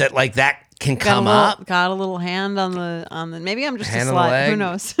intimate that like that can come up. Got a little hand on the maybe I'm just hand a slut. Who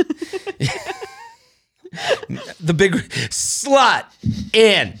knows? The big slut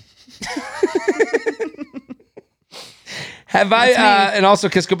in. Have I, and also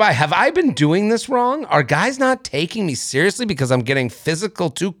kiss goodbye. Have I been doing this wrong? Are guys not taking me seriously because I'm getting physical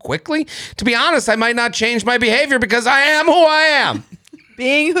too quickly? To be honest, I might not change my behavior because I am who I am.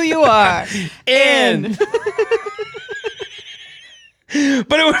 Being who you are. In.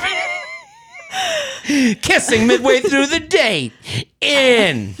 But it would be kissing midway through the date.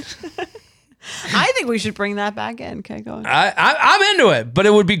 In. I think we should bring that back in. Okay, go on. I'm into it, but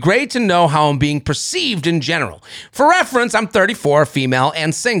it would be great to know how I'm being perceived in general. For reference, I'm 34, female,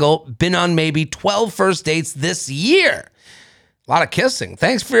 and single. Been on maybe 12 first dates this year. A lot of kissing.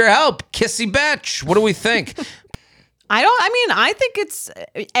 Thanks for your help, kissy bitch. What do we think? I think it's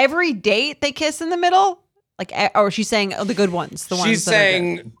every date they kiss in the middle. Like, or she's saying the good ones, the ones She's that are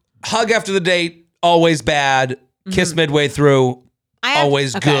good. saying hug after the date, always bad. Kiss midway through,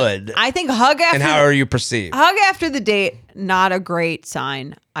 always good. I think hug after And how are you perceived? hug after the date, not a great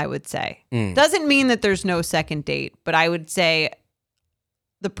sign, I would say. Doesn't mean that there's no second date, but I would say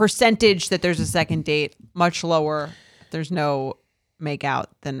the percentage that there's a second date much lower. There's no make out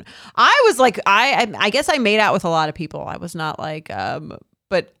than I was like. I guess I made out with a lot of people. I was not like,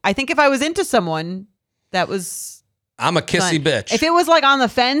 but I think if I was into someone, that was. I'm a kissy fun. bitch. If it was like on the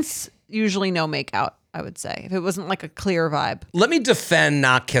fence, usually no make out. I would say if it wasn't like a clear vibe. Let me defend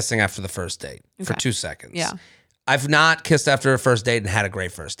not kissing after the first date for Okay. 2 seconds. Yeah. I've not kissed after a first date and had a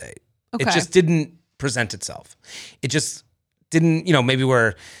great first date. Okay. It just didn't present itself. It just didn't, maybe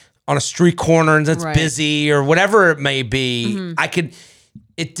we're on a street corner and it's Right. busy or whatever it may be.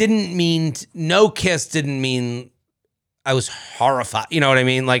 It didn't mean, no kiss didn't mean I was horrified. You know what I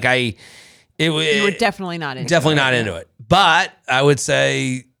mean? Like You were definitely not into definitely it. not into it. But I would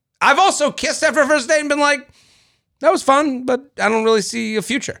say I've also kissed after a first date and been like, that was fun, but I don't really see a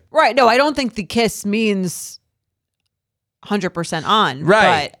future. Right. No, I don't think the kiss means 100% on.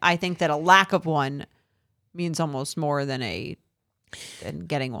 Right. But I think that a lack of one means almost more than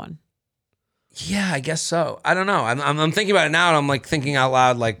getting one. Yeah, I guess so. I don't know. I'm thinking about it now and I'm like thinking out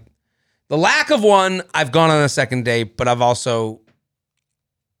loud, like the lack of one, I've gone on a second date, but I've also,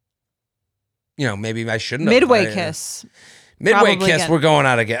 maybe I shouldn't have. Midway kiss. Midway Probably kiss, get- we're going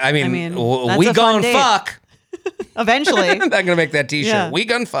out again. I mean, that's we a fun gone date. fuck. Eventually. I'm not gonna make that t-shirt. Yeah. We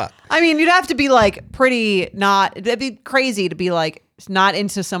gun fuck. I mean, you'd have to be like pretty not, it'd be crazy to be like not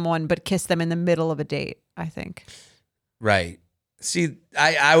into someone but kiss them in the middle of a date, I think. Right. See,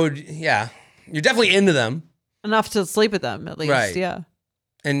 I would, yeah. You're definitely into them. Enough to sleep with them, at least. Right. Yeah.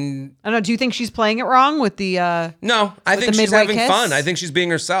 And I don't know. Do you think she's playing it wrong with the no, I With think the she's midway having kiss? fun. I think she's being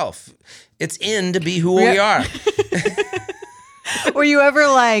herself. It's in to be who we are. Were you ever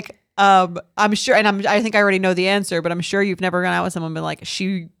like, I'm sure, and I think I already know the answer, but I'm sure you've never gone out with someone and been like,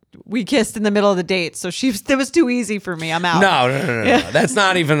 we kissed in the middle of the date, so it was too easy for me. I'm out. No. That's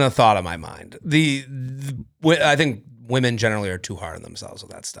not even a thought of my mind. I think women generally are too hard on themselves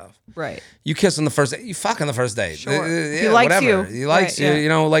with that stuff. Right. You kiss on the first date, you fuck on the first date. Sure. Yeah, He likes whatever. you. He likes Right, you,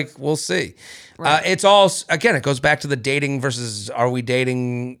 yeah. like we'll see. Right. It's all, again, it goes back to the dating versus are we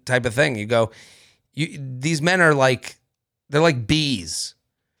dating type of thing. You go, these men are like, they're like bees.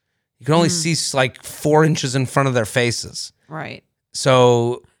 You can only see like 4 inches in front of their faces. Right.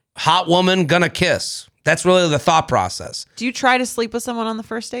 So hot woman gonna kiss. That's really the thought process. Do you try to sleep with someone on the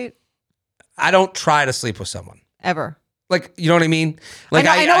first date? I don't try to sleep with someone. Ever? Like, you know what I mean? Like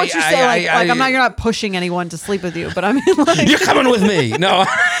I know what you say. You're not pushing anyone to sleep with you, but I mean, like, You're coming with me. No.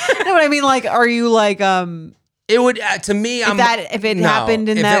 know what I mean? Like, are you like, It would, to me, if it happened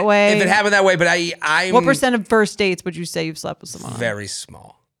in that way? If it happened that way, but I'm what percent of first dates would you say you've slept with someone on? very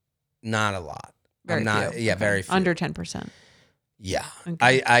small. Not a lot. Very I'm not, few. yeah, Okay. very few. Under 10%. Yeah.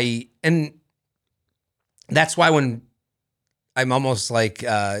 Okay. And that's why when I'm almost like,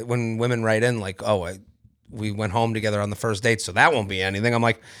 when women write in like, we went home together on the first date, so that won't be anything. I'm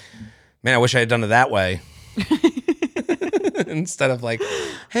like, man, I wish I had done it that way. Instead of like,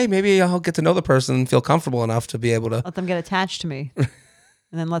 hey, maybe I'll get to know the person and feel comfortable enough to be able to. Let them get attached to me and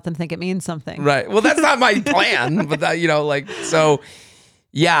then let them think it means something. Right. Well, that's not my plan, but that, so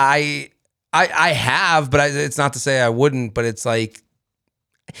yeah, I have, but it's not to say I wouldn't, but it's like,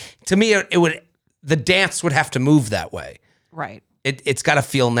 to me, the dance would have to move that way. Right. It's got to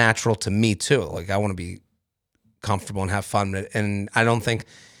feel natural to me too. Like I want to be comfortable and have fun with it. And I don't think,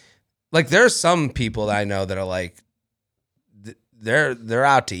 like, there's some people that I know that are like, they're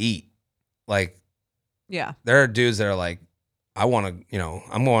out to eat. Like, Yeah. there are dudes that are like, I want to,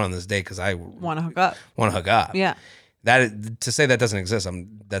 I'm going on this date because I Want to hook up. want to hook up. Yeah. That, to say that doesn't exist,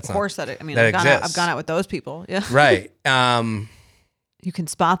 that's Of course I mean, that I've gone out with those people. Yeah. not right. You can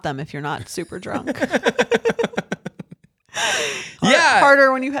spot them if you're not super drunk. Yeah.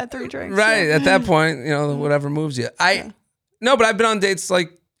 Harder when you had 3 drinks. Right. Yeah. At that point, whatever moves you. No, but I've been on dates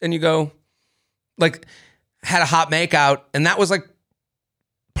like, and you go, like, had a hot makeout, and that was like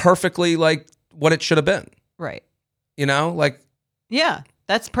perfectly like what it should have been. Right. Like, Yeah.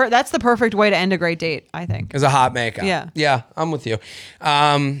 That's the perfect way to end a great date, I think. as a hot makeout. Yeah. Yeah, I'm with you.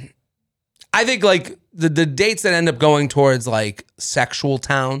 I think like the dates that end up going towards like sexual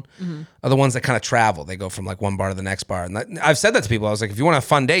town are the ones that kind of travel. They go from like one bar to the next bar. And I've said that to people. I was like, if you want a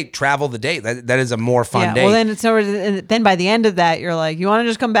fun date, travel the date. That is a more fun date. Well, then by the end of that, you're like, you want to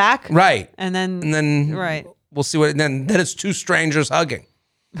just come back? Right. And then right. We'll see what, and then it's 2 strangers hugging.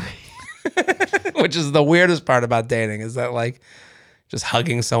 Which is the weirdest part about dating, is that like just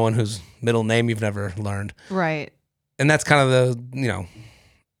hugging someone whose middle name you've never learned. Right. And that's kind of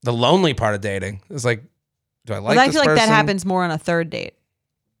the lonely part of dating. It's like, do I like I this feel like person? that happens more on a third date.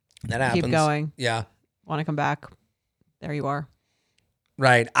 That happens. Keep going. Yeah. Want to come back? There you are.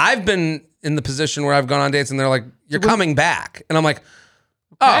 Right. I've been in the position where I've gone on dates and they're like, you're coming back. And I'm like,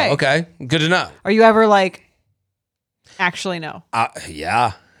 oh, okay. Good to know. Are you ever like, actually no?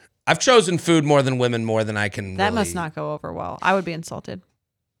 Yeah. I've chosen food more than women, more than I can. That really... must not go over well. I would be insulted.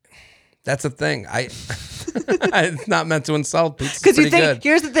 That's the thing. It's not meant to insult. Because you think,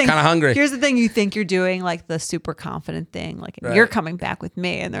 here's the thing. Kind of hungry. Here's the thing. You think you're doing like the super confident thing. Like you're coming back with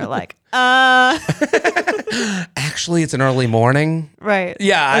me. And they're like, Actually, it's an early morning. Right.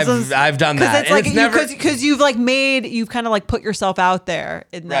 Yeah, I've done that. It's like because you've like you've kind of like put yourself out there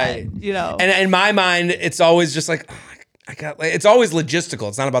in that, you know. And in my mind, it's always just like, it's always logistical.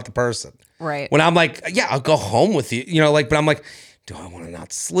 It's not about the person. Right. When I'm like, yeah, I'll go home with you, but I'm like, do I want to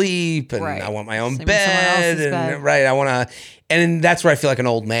not sleep? And I want my own bed. And right. I want to, and that's where I feel like an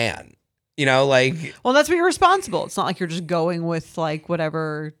old man, like. Well, that's where you're responsible. It's not like you're just going with like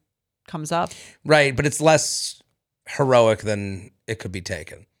whatever comes up. Right. But it's less heroic than it could be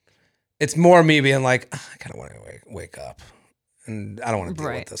taken. It's more me being like, I kind of want to wake up and I don't want to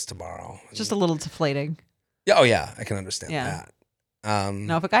deal with this tomorrow. It's just a little deflating. Yeah. Oh yeah. I can understand that.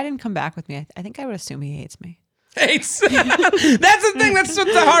 No, if a guy didn't come back with me, I think I would assume he hates me. Hates. That's the thing. That's what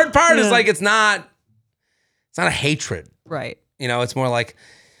the hard part is. Like, it's not a hatred. Right. It's more like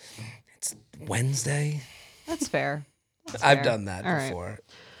it's Wednesday. That's fair. I've done that All before. Right.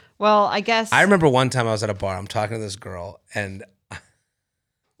 Well, I guess. I remember one time I was at a bar. I'm talking to this girl and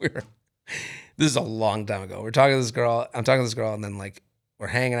this is a long time ago. I'm talking to this girl and then like we're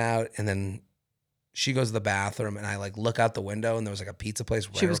hanging out and then she goes to the bathroom and I like look out the window and there was like a pizza place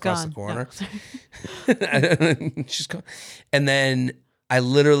right across the corner. No. She's gone. And then I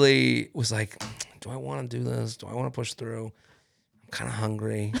literally was like, do I want to do this? Do I want to push through? I'm kind of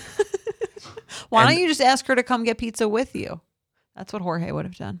hungry. Why don't you just ask her to come get pizza with you? That's what Jorge would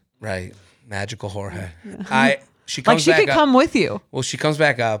have done. Right. Magical Jorge. Yeah. She comes she could come with you. Well, she comes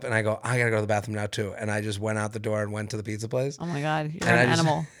back up and I go, I got to go to the bathroom now too. And I just went out the door and went to the pizza place. Oh my God. You're an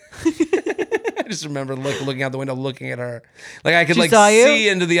animal. I just remember looking out the window, looking at her. Like I could She like saw you? see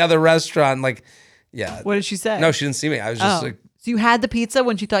into the other restaurant. Like, yeah. What did she say? No, she didn't see me. I was just like. So you had the pizza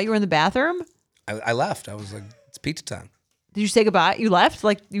when she thought you were in the bathroom? I left. I was like, it's pizza time. Did you say goodbye? You left?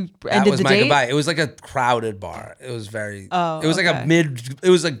 Like you ended the date? That was my goodbye. It was like a crowded bar. It was very. Oh, it was like it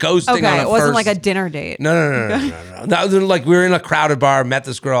was a ghosting on a it wasn't first. like a dinner date. No. Like we were in a crowded bar, met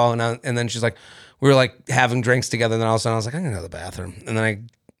this girl, and then she's like, we were like having drinks together, and then all of a sudden I was like, I'm gonna go to the bathroom, and then I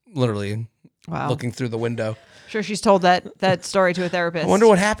literally looking through the window. Sure, she's told that story to a therapist. I wonder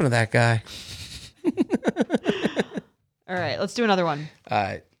what happened to that guy. All right, let's do another one. All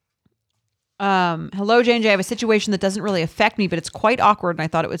right. Hello, J&J. I have a situation that doesn't really affect me, but it's quite awkward, and I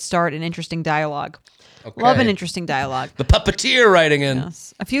thought it would start an interesting dialogue. Okay. Love an interesting dialogue. The puppeteer writing in.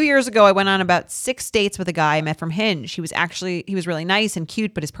 Yes. A few years ago, I went on about 6 dates with a guy I met from Hinge. He was really nice and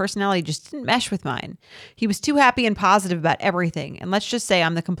cute, but his personality just didn't mesh with mine. He was too happy and positive about everything. And let's just say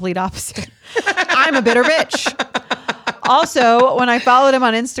I'm the complete opposite. I'm a bitter bitch. Also, when I followed him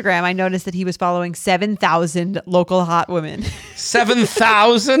on Instagram, I noticed that he was following 7,000 local hot women.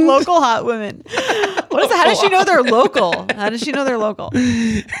 7,000? Local hot women. What is that? How does she know they're local? How does she know they're local?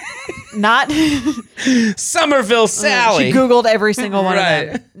 Not Somerville Sally. She Googled every single one of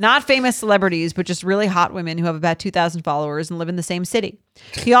them. Not famous celebrities, but just really hot women who have about 2,000 followers and live in the same city.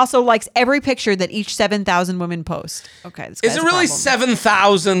 He also likes every picture that each 7,000 women post. Okay, this guy's Is it really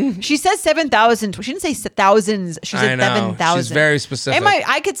 7,000? She says 7,000. She didn't say thousands. She said 7,000. She's very specific.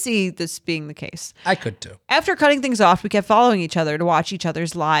 I could see this being the case. I could too. After cutting things off, we kept following each other to watch each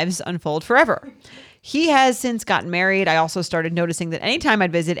other's lives unfold forever. He has since gotten married. I also started noticing that anytime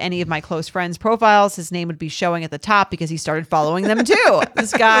I'd visit any of my close friends' profiles, his name would be showing at the top because he started following them too.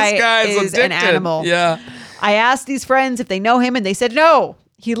 This guy is an animal. Yeah. I asked these friends if they know him and they said no.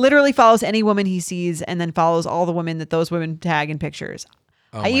 He literally follows any woman he sees and then follows all the women that those women tag in pictures.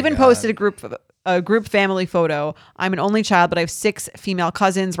 I even posted a group family photo. I'm an only child, but I have 6 female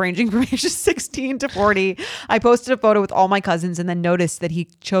cousins ranging from ages 16 to 40. I posted a photo with all my cousins and then noticed that he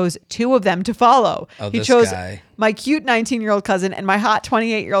chose 2 of them to follow. He chose my cute 19-year-old cousin and my hot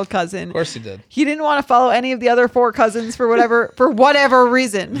 28-year-old cousin. Of course he did. He didn't want to follow any of the other 4 cousins for whatever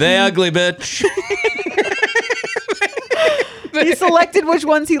reason. They ugly bitch. He selected which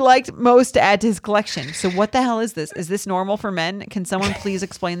ones he liked most to add to his collection. So what the hell is this? Is this normal for men? Can someone please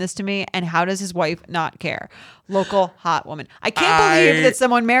explain this to me? And how does his wife not care? Local hot woman. I can't believe that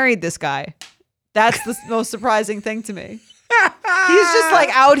someone married this guy. That's the most surprising thing to me. He's just like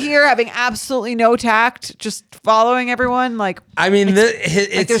out here having absolutely no tact, just following everyone. Like, I mean,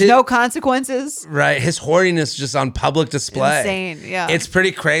 there's no consequences. Right. His horniness just on public display. Insane. Yeah. It's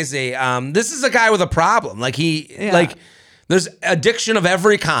pretty crazy. This is a guy with a problem. Like there's addiction of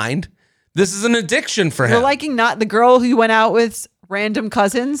every kind. This is an addiction for him. You're liking not the girl who you went out with random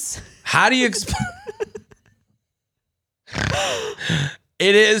cousins. How do you explain?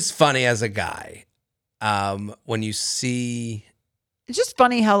 It is funny as a guy. When you see, it's just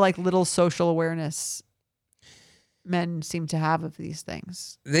funny how like little social awareness men seem to have of these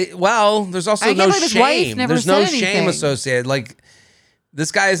things. There's also no shame. There's no shame associated. Like,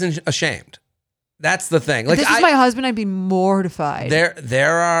 this guy isn't ashamed. That's the thing. Like, if this was my husband, I'd be mortified.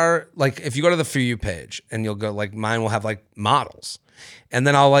 There are, like, if you go to the For You page and you'll go, like, mine will have like models, and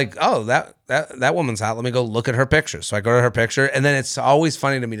then I'll like, oh, that woman's hot. Let me go look at her picture. So I go to her picture, and then it's always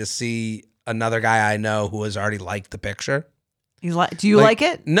funny to me to see another guy I know who has already liked the picture. Do you like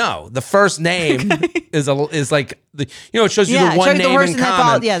it? No, the first name is like it shows you the one name in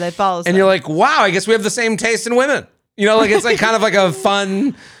common. That follows. And you're like, wow, I guess we have the same taste in women. Like it's like kind of like a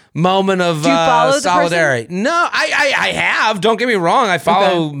fun moment of solidarity. No, I have. Don't get me wrong. I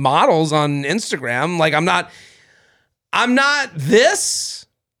follow models on Instagram. Like I'm not this.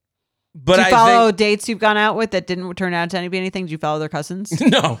 But do you follow dates you've gone out with that didn't turn out to anything? Do you follow their cousins?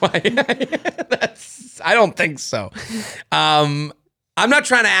 No, I don't think so. I'm not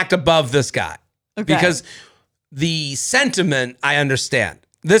trying to act above this guy because the sentiment I understand.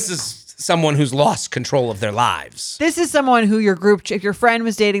 This is someone who's lost control of their lives. This is someone who if your friend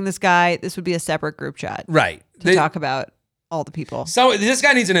was dating this guy, this would be a separate group chat, right? To talk about all the people. So this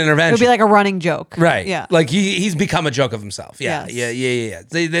guy needs an intervention. It would be like a running joke. Right. Yeah. Like he's become a joke of himself. Yeah. Yes. Yeah.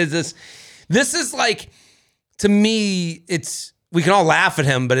 There's this is like, to me, we can all laugh at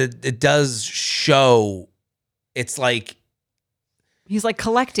him, but it does show it's like. He's like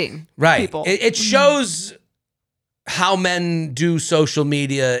collecting people. It shows how men do social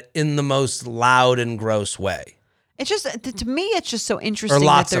media in the most loud and gross way. It's just, to me, it's just so interesting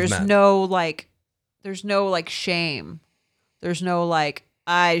that there's no shame. There's no like,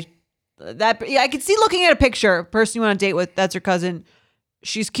 I could see looking at a picture, person you want to date with, that's her cousin.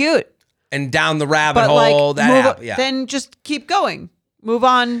 She's cute. And down the rabbit hole, then just keep going. Move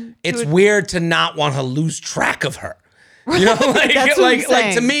on. It's weird to not want to lose track of her. You know,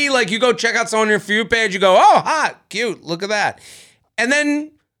 like to me, like you go check out someone on your For You page, you go, oh, hot, cute, look at that. And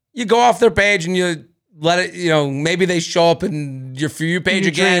then you go off their page and you let it, maybe they show up in your For You page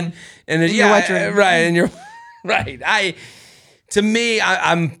again. And then, right. And you're right. To me,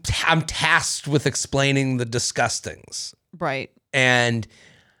 I'm tasked with explaining the disgustings. Right. And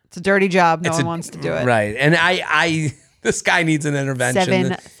it's a dirty job. No one wants to do it. Right. And this guy needs an intervention.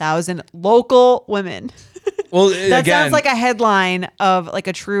 7,000 local women. Well, that sounds like a headline of like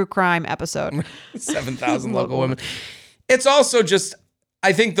a true crime episode. 7,000 local women. It's also just,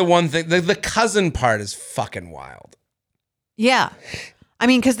 I think the one thing, the cousin part is fucking wild. Yeah. I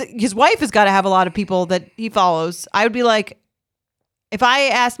mean, because his wife has got to have a lot of people that he follows. I would be like, if I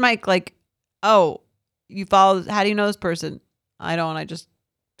asked Mike, like, oh, you follow, how do you know this person? I don't, I just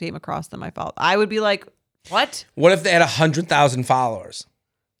came across them. I follow. I would be like, what? What if they had 100,000 followers?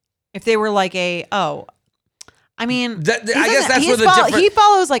 If they were like I mean, I guess that's where the difference. He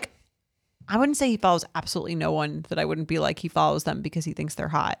follows like, I wouldn't say he follows absolutely no one that I wouldn't be like, he follows them because he thinks they're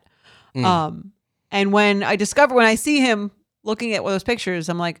hot. And when I see him looking at those pictures,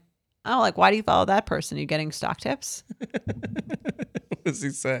 I'm like, oh, like, why do you follow that person? Are you getting stock tips? What does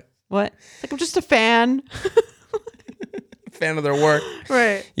he say? What? Like, I'm just a fan. Fan of their work.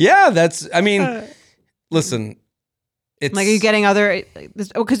 Right. Yeah, listen, it's like, are you getting other,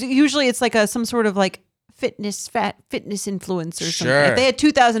 because usually it's like some sort of like fitness influencer or something. If they had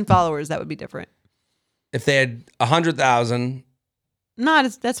 2,000 followers, that would be different. If they had 100,000. No,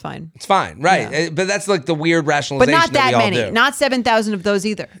 that's fine. It's fine, right? Yeah. But that's like the weird rationalization. But not that many. Do. Not 7,000 of those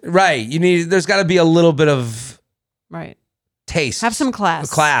either. Right. There's got to be a little bit of taste. Have some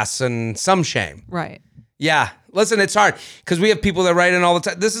class and some shame. Right. Yeah. Listen, it's hard because we have people that write in all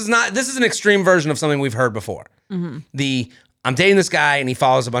the time. This is an extreme version of something we've heard before. Mm-hmm. I'm dating this guy and he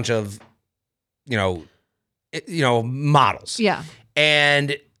follows a bunch of, models. Yeah.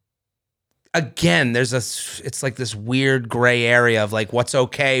 And again, it's like this weird gray area of like what's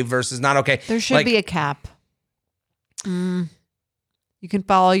okay versus not okay. There should be a cap. You can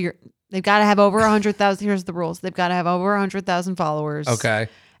follow they've got to have over 100,000. Here's the rules. They've got to have over 100,000 followers. Okay.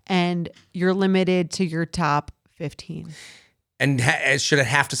 And you're limited to your top 15. And should it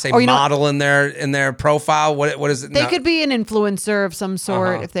have to say model in their profile? What is it? They could be an influencer of some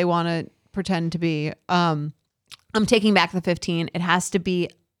sort if they want to pretend to be. I'm taking back the 15. It has to be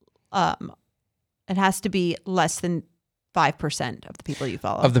less than 5% of the people you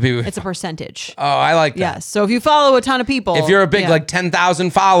follow. Of the people. It's a percentage. Oh, I like that. Yes. So if you follow a ton of people. If you're a big, like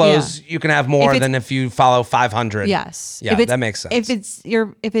 10,000 follows, you can have more than if you follow 500. Yes. Yeah, that makes sense.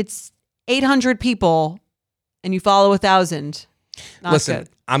 If it's 800 people and you follow 1,000, Listen, good.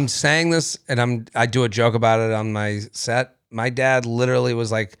 I'm saying this and I do a joke about it on my set. My dad literally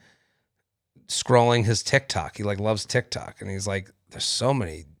was like scrolling his TikTok. He like loves TikTok. And he's like, there's so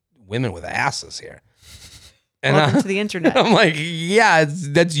many women with asses here. And Welcome to the internet. I'm like, yeah,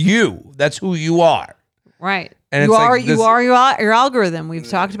 that's you. That's who you are. Right. And you it's are like this, your algorithm. We've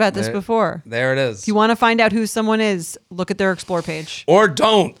talked about this before. There it is. If you want to find out who someone is, look at their explore page. Or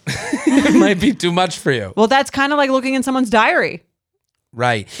don't. It might be too much for you. Well, that's kind of like looking in someone's diary.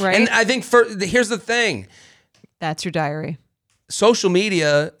 Right. And I think here's the thing. That's your diary. Social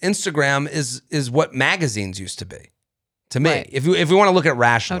media, Instagram is what magazines used to be. To me, Right. if we want to look at it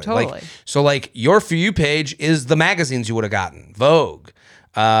rationally, totally. Like your For You page is the magazines you would have gotten, Vogue,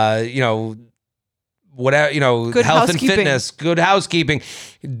 whatever, Good Health and Housekeeping. Fitness, Good Housekeeping,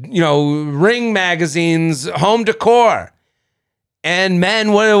 Ring magazines, Home Decor, and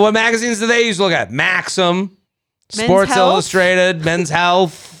men. What magazines do they used to look at? Maxim, Men's Sports Health. Illustrated, Men's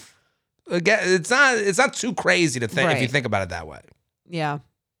Health. Again, it's not too crazy to think if you Right. think about it that way. Yeah.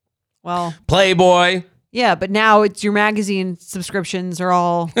 Well, Playboy yeah, but now it's your magazine subscriptions are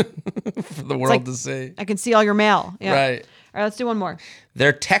all. for the world to see. I can see all your mail. Yeah. Right. All right, let's do one more.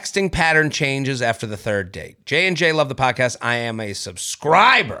 Their texting pattern changes after the third date. J&J love the podcast. I am a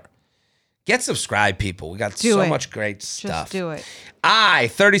subscriber. Get subscribed, people. We got so much great stuff. Just do it.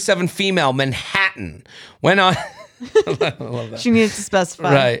 37 female, Manhattan. Went on. I love that. She needed to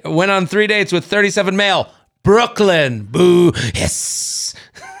specify. Right. Went on 3 dates with 37 male, Brooklyn. Boo. Yes.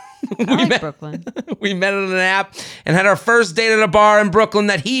 I like Brooklyn. We met on an app and had our first date at a bar in Brooklyn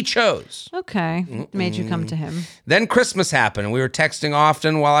that he chose. Okay. Made you come to him. Then Christmas happened, and we were texting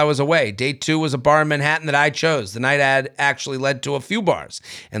often while I was away. Date 2 was a bar in Manhattan that I chose. The night ad actually led to a few bars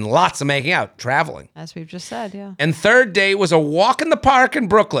and lots of making out, traveling. As we've just said, yeah. And third date was a walk in the park in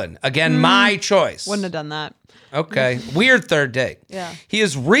Brooklyn. Again, my choice. Wouldn't have done that. Okay. Weird third date. Yeah. He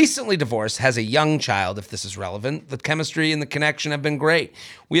is recently divorced, has a young child, if this is relevant. The chemistry and the connection have been great.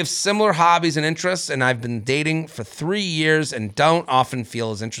 We have similar hobbies and interests, and I've been dating for 3 years and don't often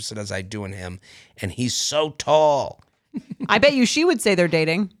feel as interested as I do in him. And he's so tall. I bet you she would say they're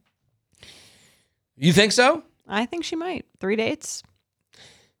dating. You think so? I think she might. 3 dates.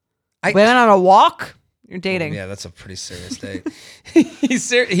 I- Went on a walk. You're dating. Yeah, that's a pretty serious date.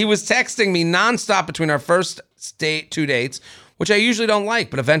 He was texting me nonstop between our first 2 dates, which I usually don't like,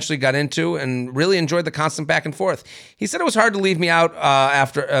 but eventually got into and really enjoyed the constant back and forth. He said it was hard to leave me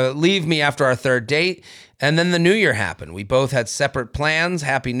after our third date, and then the New Year happened. We both had separate plans.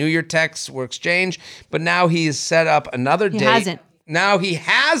 Happy New Year texts were exchanged, but now he's set up another date. Hasn't. Now he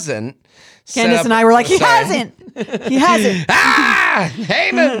hasn't. Candace and I were like, he hasn't. He hasn't.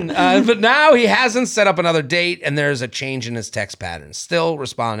 Heyman. But now he hasn't set up another date, and there's a change in his text pattern. Still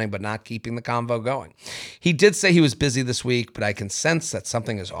responding, but not keeping the convo going. He did say he was busy this week, but I can sense that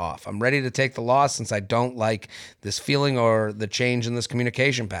something is off. I'm ready to take the loss since I don't like this feeling or the change in this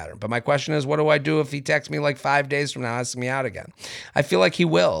communication pattern. But my question is, what do I do if he texts me like 5 days from now asking me out again? I feel like he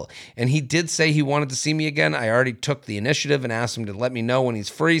will. And he did say he wanted to see me again. I already took the initiative and asked him to let me know when he's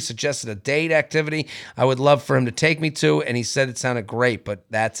free, suggested a date activity I would love for him to take me to, and he said it sounded great, but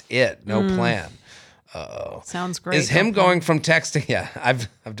that's it. No plan. Uh-oh. Sounds great. Is him going from texting? Yeah, I've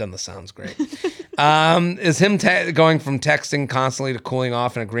done the sounds great. Is him going from texting constantly to cooling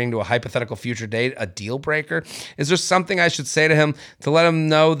off and agreeing to a hypothetical future date a deal breaker? Is there something I should say to him to let him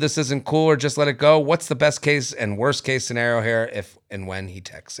know this isn't cool, or just let it go? What's the best case and worst case scenario here if and when he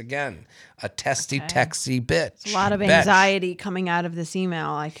texts again? A testy, texty bitch. A lot of anxiety coming out of this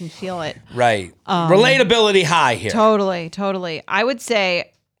email. I can feel it. Right. Relatability high here. Totally. I would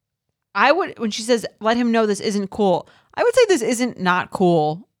say, when she says, let him know this isn't cool, I would say this isn't not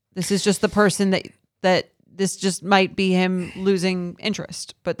cool. This is just the person that this just might be him losing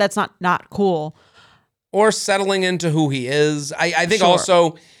interest, but that's not cool. Or settling into who he is. I think Sure.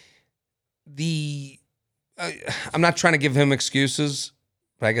 also I'm not trying to give him excuses,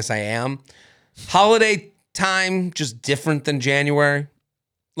 but I guess I am. Holiday time, just different than January.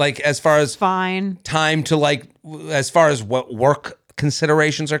 Like as far as Fine. time to as far as what work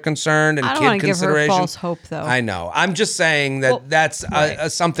considerations are concerned and I don't kid want to give her considerations. false hope though. I know. I'm just saying that that's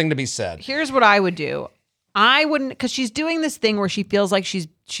right. something to be said. Here's what I would do. I wouldn't, because she's doing this thing where she feels like she's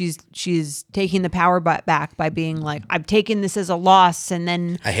taking the power back by being like, I'm taking this as a loss, and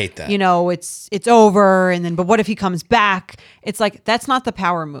then I hate that. You know, it's over, and then but what if he comes back? It's like, that's not the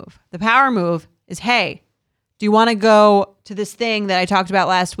power move. The power move is, hey, do you want to go to this thing that I talked about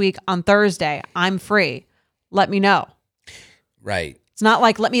last week on Thursday? I'm free. Let me know. Right. It's not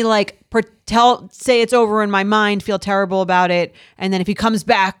like, let me like say it's over in my mind, feel terrible about it, and then if he comes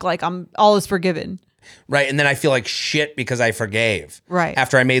back, like all is forgiven. Right. And then I feel like shit because I forgave. Right.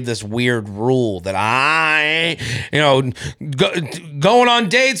 After I made this weird rule that going on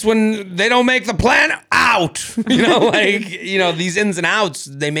dates when they don't make the plan, out. These ins and outs,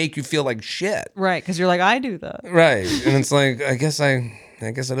 they make you feel like shit. Right. Because you're like, I do that. Right. And it's like, I guess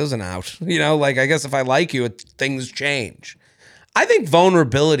it is an out. I guess if I like you, things change. I think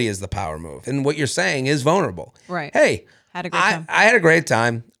vulnerability is the power move. And what you're saying is vulnerable. Right. Hey, had a great time. I had a great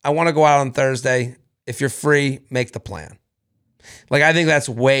time. I want to go out on Thursday. If you're free, make the plan. Like, I think that's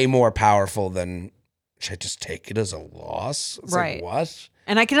way more powerful than, should I just take it as a loss? It's right. Like, what?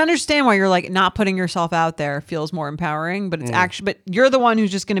 And I can understand why you're like, not putting yourself out there feels more empowering, but but you're the one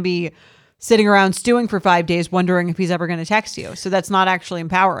who's just going to be sitting around stewing for 5 days, wondering if he's ever going to text you. So that's not actually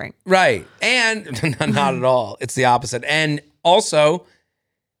empowering. Right. And not at all. It's the opposite. And also,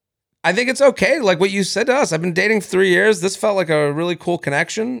 I think it's okay. Like what you said to us, I've been dating 3 years. This felt like a really cool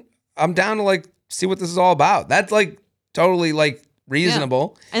connection. I'm down to like see what this is all about. That's like totally like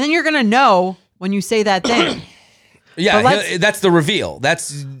reasonable. Yeah. And then you're going to know when you say that thing. Yeah, that's the reveal.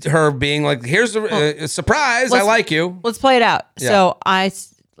 That's her being like, here's a surprise. I like you. Let's play it out. Yeah. So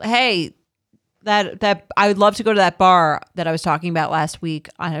that I would love to go to that bar that I was talking about last week.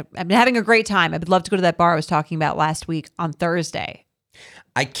 I've been having a great time. I would love to go to that bar I was talking about last week on Thursday.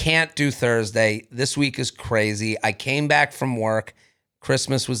 I can't do Thursday. This week is crazy. I came back from work.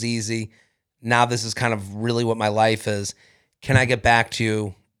 Christmas was easy. Now this is kind of really what my life is. Can I get back to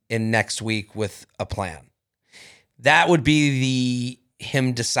you in next week with a plan? That would be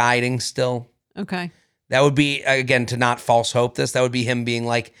him deciding still. Okay. That would be, again, to not false hope this, that would be him being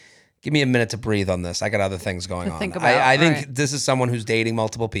like, give me a minute to breathe on this. I got other things going on. I think this is someone who's dating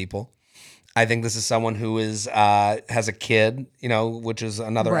multiple people. I think this is someone who is has a kid, which is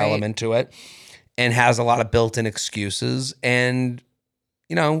another element to it, and has a lot of built-in excuses. And,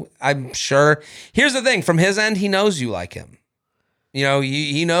 I'm sure. Here's the thing. From his end, he knows you like him.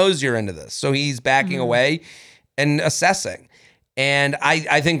 He knows you're into this. So he's backing away and assessing. And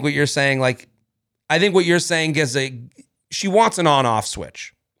I think what you're saying, is she wants an on-off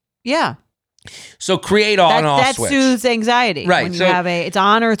switch. Yeah. So create on-off switch. That soothes anxiety. Right. When you have it's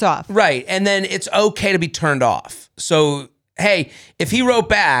on or it's off. Right. And then it's okay to be turned off. So, hey, if he wrote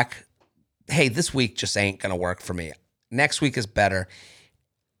back, hey, this week just ain't going to work for me. Next week is better.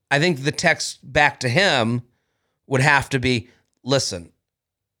 I think the text back to him would have to be, listen,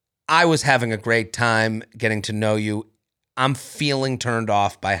 I was having a great time getting to know you. I'm feeling turned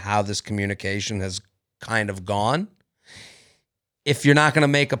off by how this communication has kind of gone. If you're not going to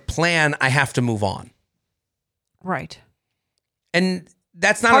make a plan, I have to move on. Right. And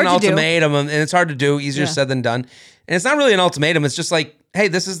that's not an ultimatum, and it's hard to do, easier said than done. And it's not really an ultimatum. It's just like, hey,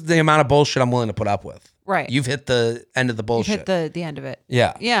 this is the amount of bullshit I'm willing to put up with. Right. You've hit the end of the bullshit. You've hit the end of it.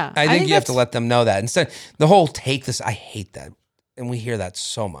 Yeah. Yeah. I think you have to let them know that. Instead, the whole take this, I hate that. And we hear that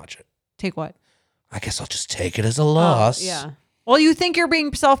so much. Take what? I guess I'll just take it as a loss. Yeah. Well, you think you're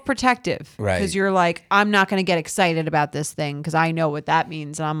being self-protective. Right. Because you're like, I'm not going to get excited about this thing because I know what that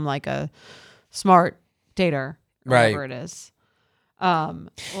means. And I'm like a smart dater. Whatever it is.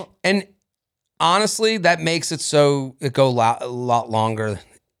 And honestly, that makes it so it go a lot longer.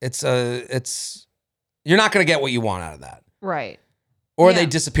 It's you're not going to get what you want out of that. Right. Or they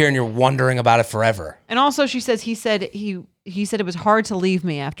disappear and you're wondering about it forever. And also he said it was hard to leave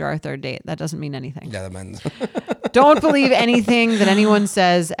me after our third date. That doesn't mean anything. Yeah, that means. Don't believe anything that anyone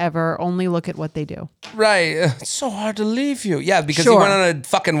says ever. Only look at what they do. Right. It's so hard to leave you. Yeah, because he went on a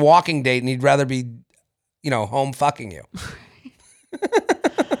fucking walking date and he'd rather be, home fucking you.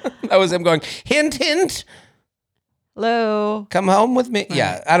 That was him going, hint, hint. Hello. Come home with me. Right.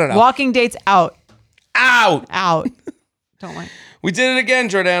 Yeah, I don't know. Walking dates out. Out. Don't like. We did it again,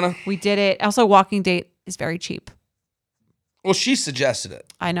 Jordana. We did it. Also, walking date is very cheap. Well, she suggested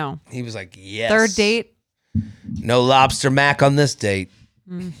it. I know. He was like, yes. Third date. No lobster mac on this date.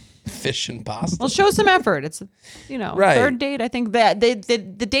 Fish and pasta. Well, show some effort. It's, right. Third date. I think that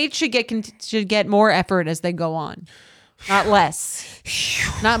the date should get more effort as they go on, not less,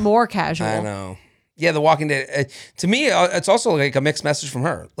 not more casual. I know. Yeah, the walking date. To me, it's also like a mixed message from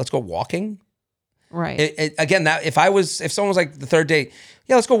her. Let's go walking. Right. Again, that if someone was like the third date,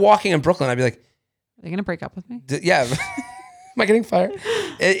 yeah, let's go walking in Brooklyn, I'd be like, they going to break up with me? Yeah. Am I getting fired?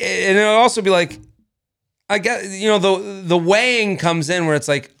 And it'll also be like, I guess, the weighing comes in where it's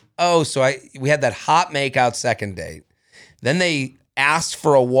like, oh, so we had that hot makeout second date. Then they asked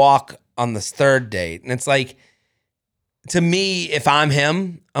for a walk on this third date. And it's like, to me, if I'm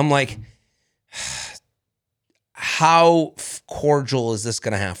him, I'm like, how cordial is this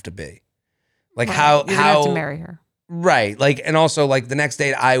going to have to be? Like Right. how You're gonna have to marry her. Right. Like, and also like the next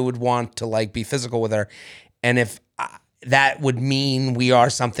date I would want to like be physical with her. And if that would mean we are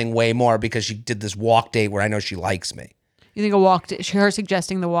something way more because she did this walk date where I know she likes me. You think a walk date, her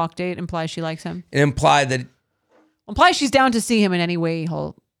suggesting the walk date implies she likes him? It implied that Implies she's down to see him in any way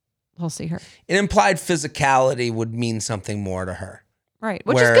he'll see her. it implied physicality would mean something more to her. Right.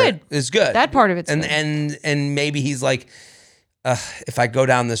 Which is Where good. It's good. That part of it's and good. and maybe he's like, if I go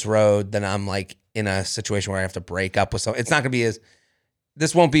down this road, then I'm like in a situation where I have to break up with someone. It's not going to be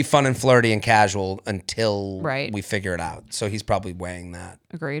this won't be fun and flirty and casual until we figure it out. So he's probably weighing that.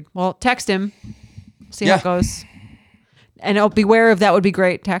 Agreed. Well, text him. See Yeah. how it goes. And beware of that would be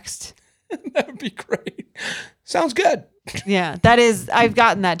great text. That would be great. Sounds good. Yeah, that is. I've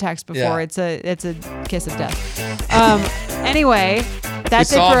gotten that text before. Yeah. It's a kiss of death. Anyway,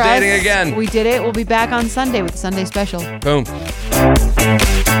 that's We it solved for us. dating again. We did it. We'll be back on Sunday with the Sunday special. Boom.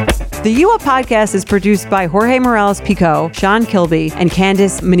 The You Up podcast is produced by Jorge Morales-Pico, Sean Kilby, and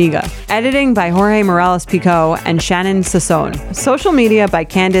Candice Maniga. Editing by Jorge Morales-Pico and Shannon Sassone. Social media by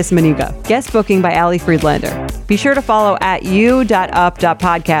Candice Maniga. Guest booking by Ali Friedlander. Be sure to follow at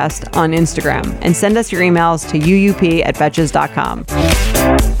u.up.podcast on Instagram and send us your emails to uup@betches.com.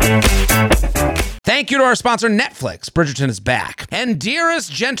 Thank you to our sponsor, Netflix. Bridgerton is back. And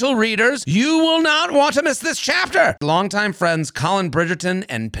dearest gentle readers, you will not want to miss this chapter. Longtime friends Colin Bridgerton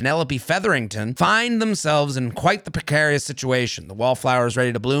and Penelope Featherington find themselves in quite the precarious situation. The wallflower is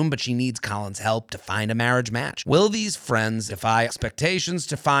ready to bloom, but she needs Colin's help to find a marriage match. Will these friends defy expectations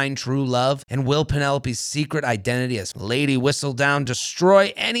to find true love? And will Penelope's secret identity as Lady Whistledown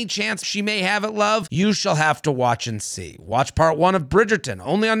destroy any chance she may have at love? You shall have to watch and see. Watch part 1 of Bridgerton,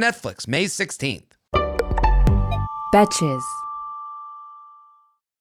 only on Netflix, May 16th. Betches.